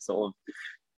lot of the sort of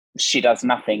she does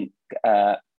nothing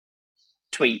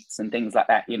tweets and things like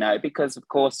that, because of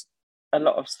course a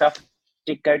lot of stuff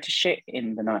did go to shit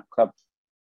in the nightclub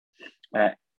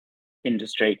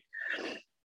industry,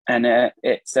 and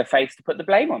it's a face to put the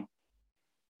blame on.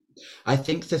 I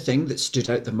think the thing that stood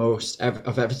out the most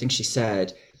of everything she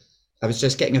said, I was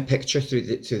just getting a picture through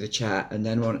the chat, and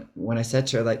then when I said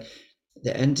to her, like, at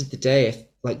the end of the day, if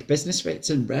like business rates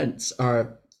and rents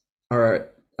are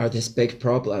this big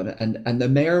problem, and the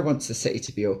mayor wants the city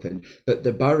to be open, but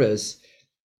the boroughs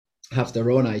have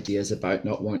their own ideas about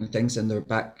not wanting things in their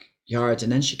backyard. And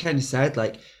then she kind of said,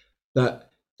 like,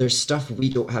 that there's stuff we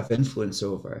don't have influence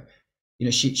over.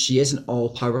 She isn't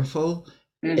all powerful.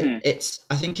 I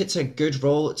think it's a good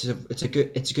role.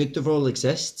 It's good the role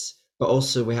exists, but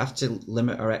also we have to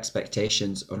limit our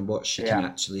expectations on what she can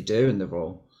actually do in the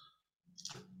role.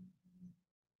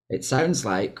 It sounds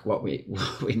like what we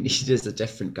need is a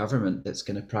different government that's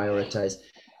going to prioritize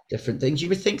different things. You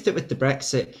would think that with the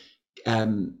Brexit,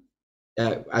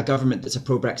 a government that's a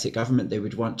pro-Brexit government, they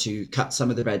would want to cut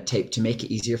some of the red tape to make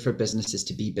it easier for businesses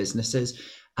to be businesses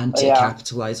and to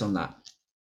capitalize on that.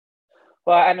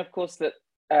 Well, and of course that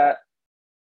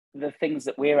the things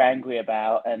that we're angry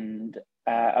about and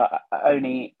are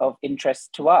only of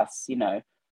interest to us,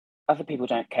 other people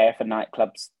don't care for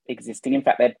nightclubs existing. In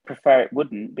fact, they'd prefer it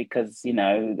wouldn't, because,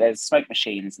 there's smoke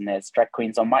machines and there's drag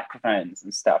queens on microphones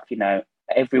and stuff.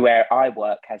 Everywhere I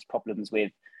work has problems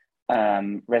with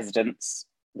residents,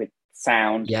 with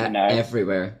sound.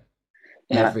 Everywhere.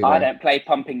 I don't play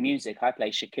pumping music. I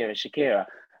play Shakira.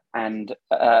 And,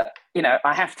 I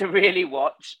have to really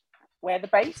watch where the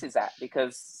bass is at,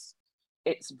 because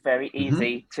it's very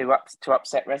easy to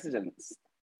upset residents.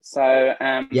 So,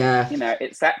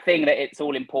 it's that thing that it's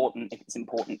all important if it's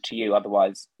important to you.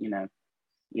 Otherwise, you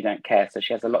don't care. So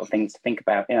she has a lot of things to think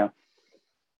about.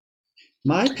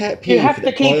 My pet peeve. You have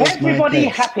to keep everybody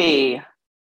happy.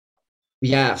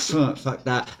 Yeah, fuck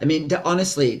that. I mean,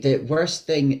 honestly, the worst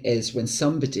thing is when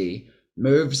somebody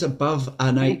moves above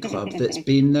a nightclub that's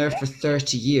been there for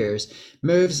 30 years,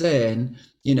 moves in,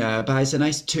 buys a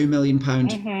nice £2 million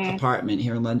apartment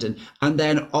here in London, and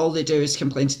then all they do is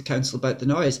complain to the council about the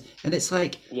noise. And it's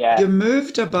like, you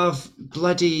moved above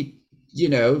bloody,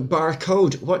 bar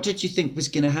code. What did you think was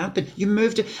going to happen? You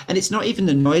moved it, and it's not even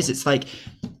the noise. It's like,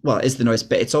 well, it is the noise,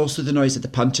 but it's also the noise of the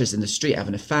punters in the street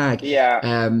having a fag,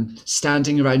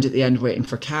 standing around at the end waiting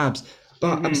for cabs.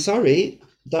 But I'm sorry,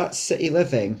 that's city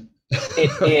living.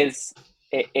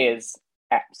 It is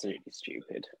absolutely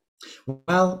stupid.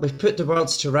 Well, we've put the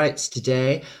worlds to rights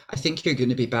today. I think you're going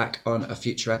to be back on a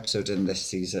future episode in this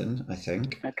season, I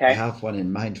think. Okay. I have one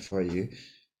in mind for you.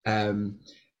 And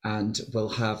we'll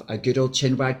have a good old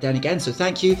chin wag then again. So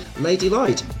thank you, Lady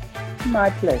Lloyd. My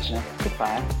pleasure.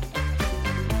 Goodbye.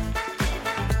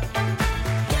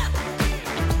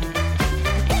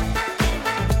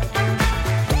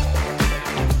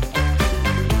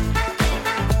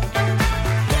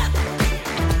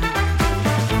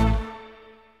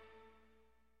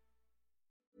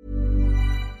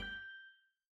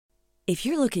 If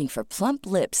you're looking for plump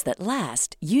lips that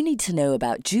last, you need to know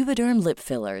about Juvederm lip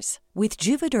fillers. With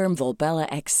Juvederm Volbella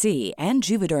XC and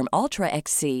Juvederm Ultra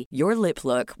XC, your lip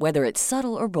look, whether it's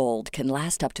subtle or bold, can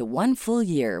last up to 1 full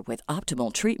year with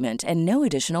optimal treatment and no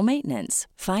additional maintenance.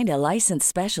 Find a licensed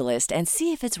specialist and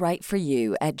see if it's right for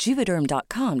you at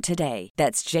Juvederm.com today.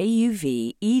 That's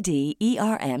JUVEDERM.com.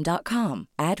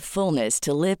 Add fullness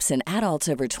to lips in adults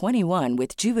over 21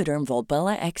 with Juvederm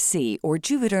Volbella XC or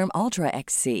Juvederm Ultra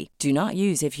XC. Do not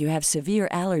use if you have severe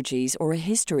allergies or a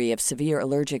history of severe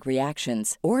allergic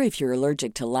reactions, or if you're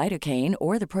allergic to lidocaine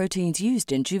or the proteins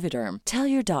used in Juvederm. Tell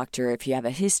your doctor if you have a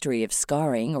history of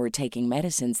scarring or taking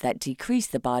medicines that decrease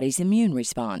the body's immune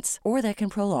response or that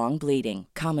can prolong bleeding.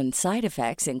 Common side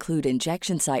effects include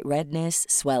injection site redness,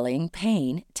 swelling,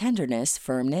 pain, tenderness,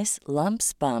 firmness,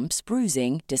 lumps, bumps,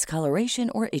 bruising, discoloration,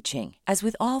 or itching. As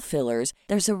with all fillers,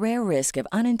 there's a rare risk of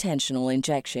unintentional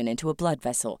injection into a blood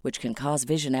vessel, which can cause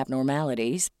vision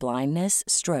abnormalities, blindness,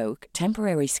 stroke,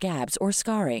 temporary scabs, or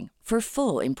scarring. For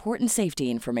full, important safety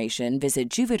information, visit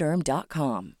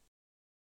Juvederm.com.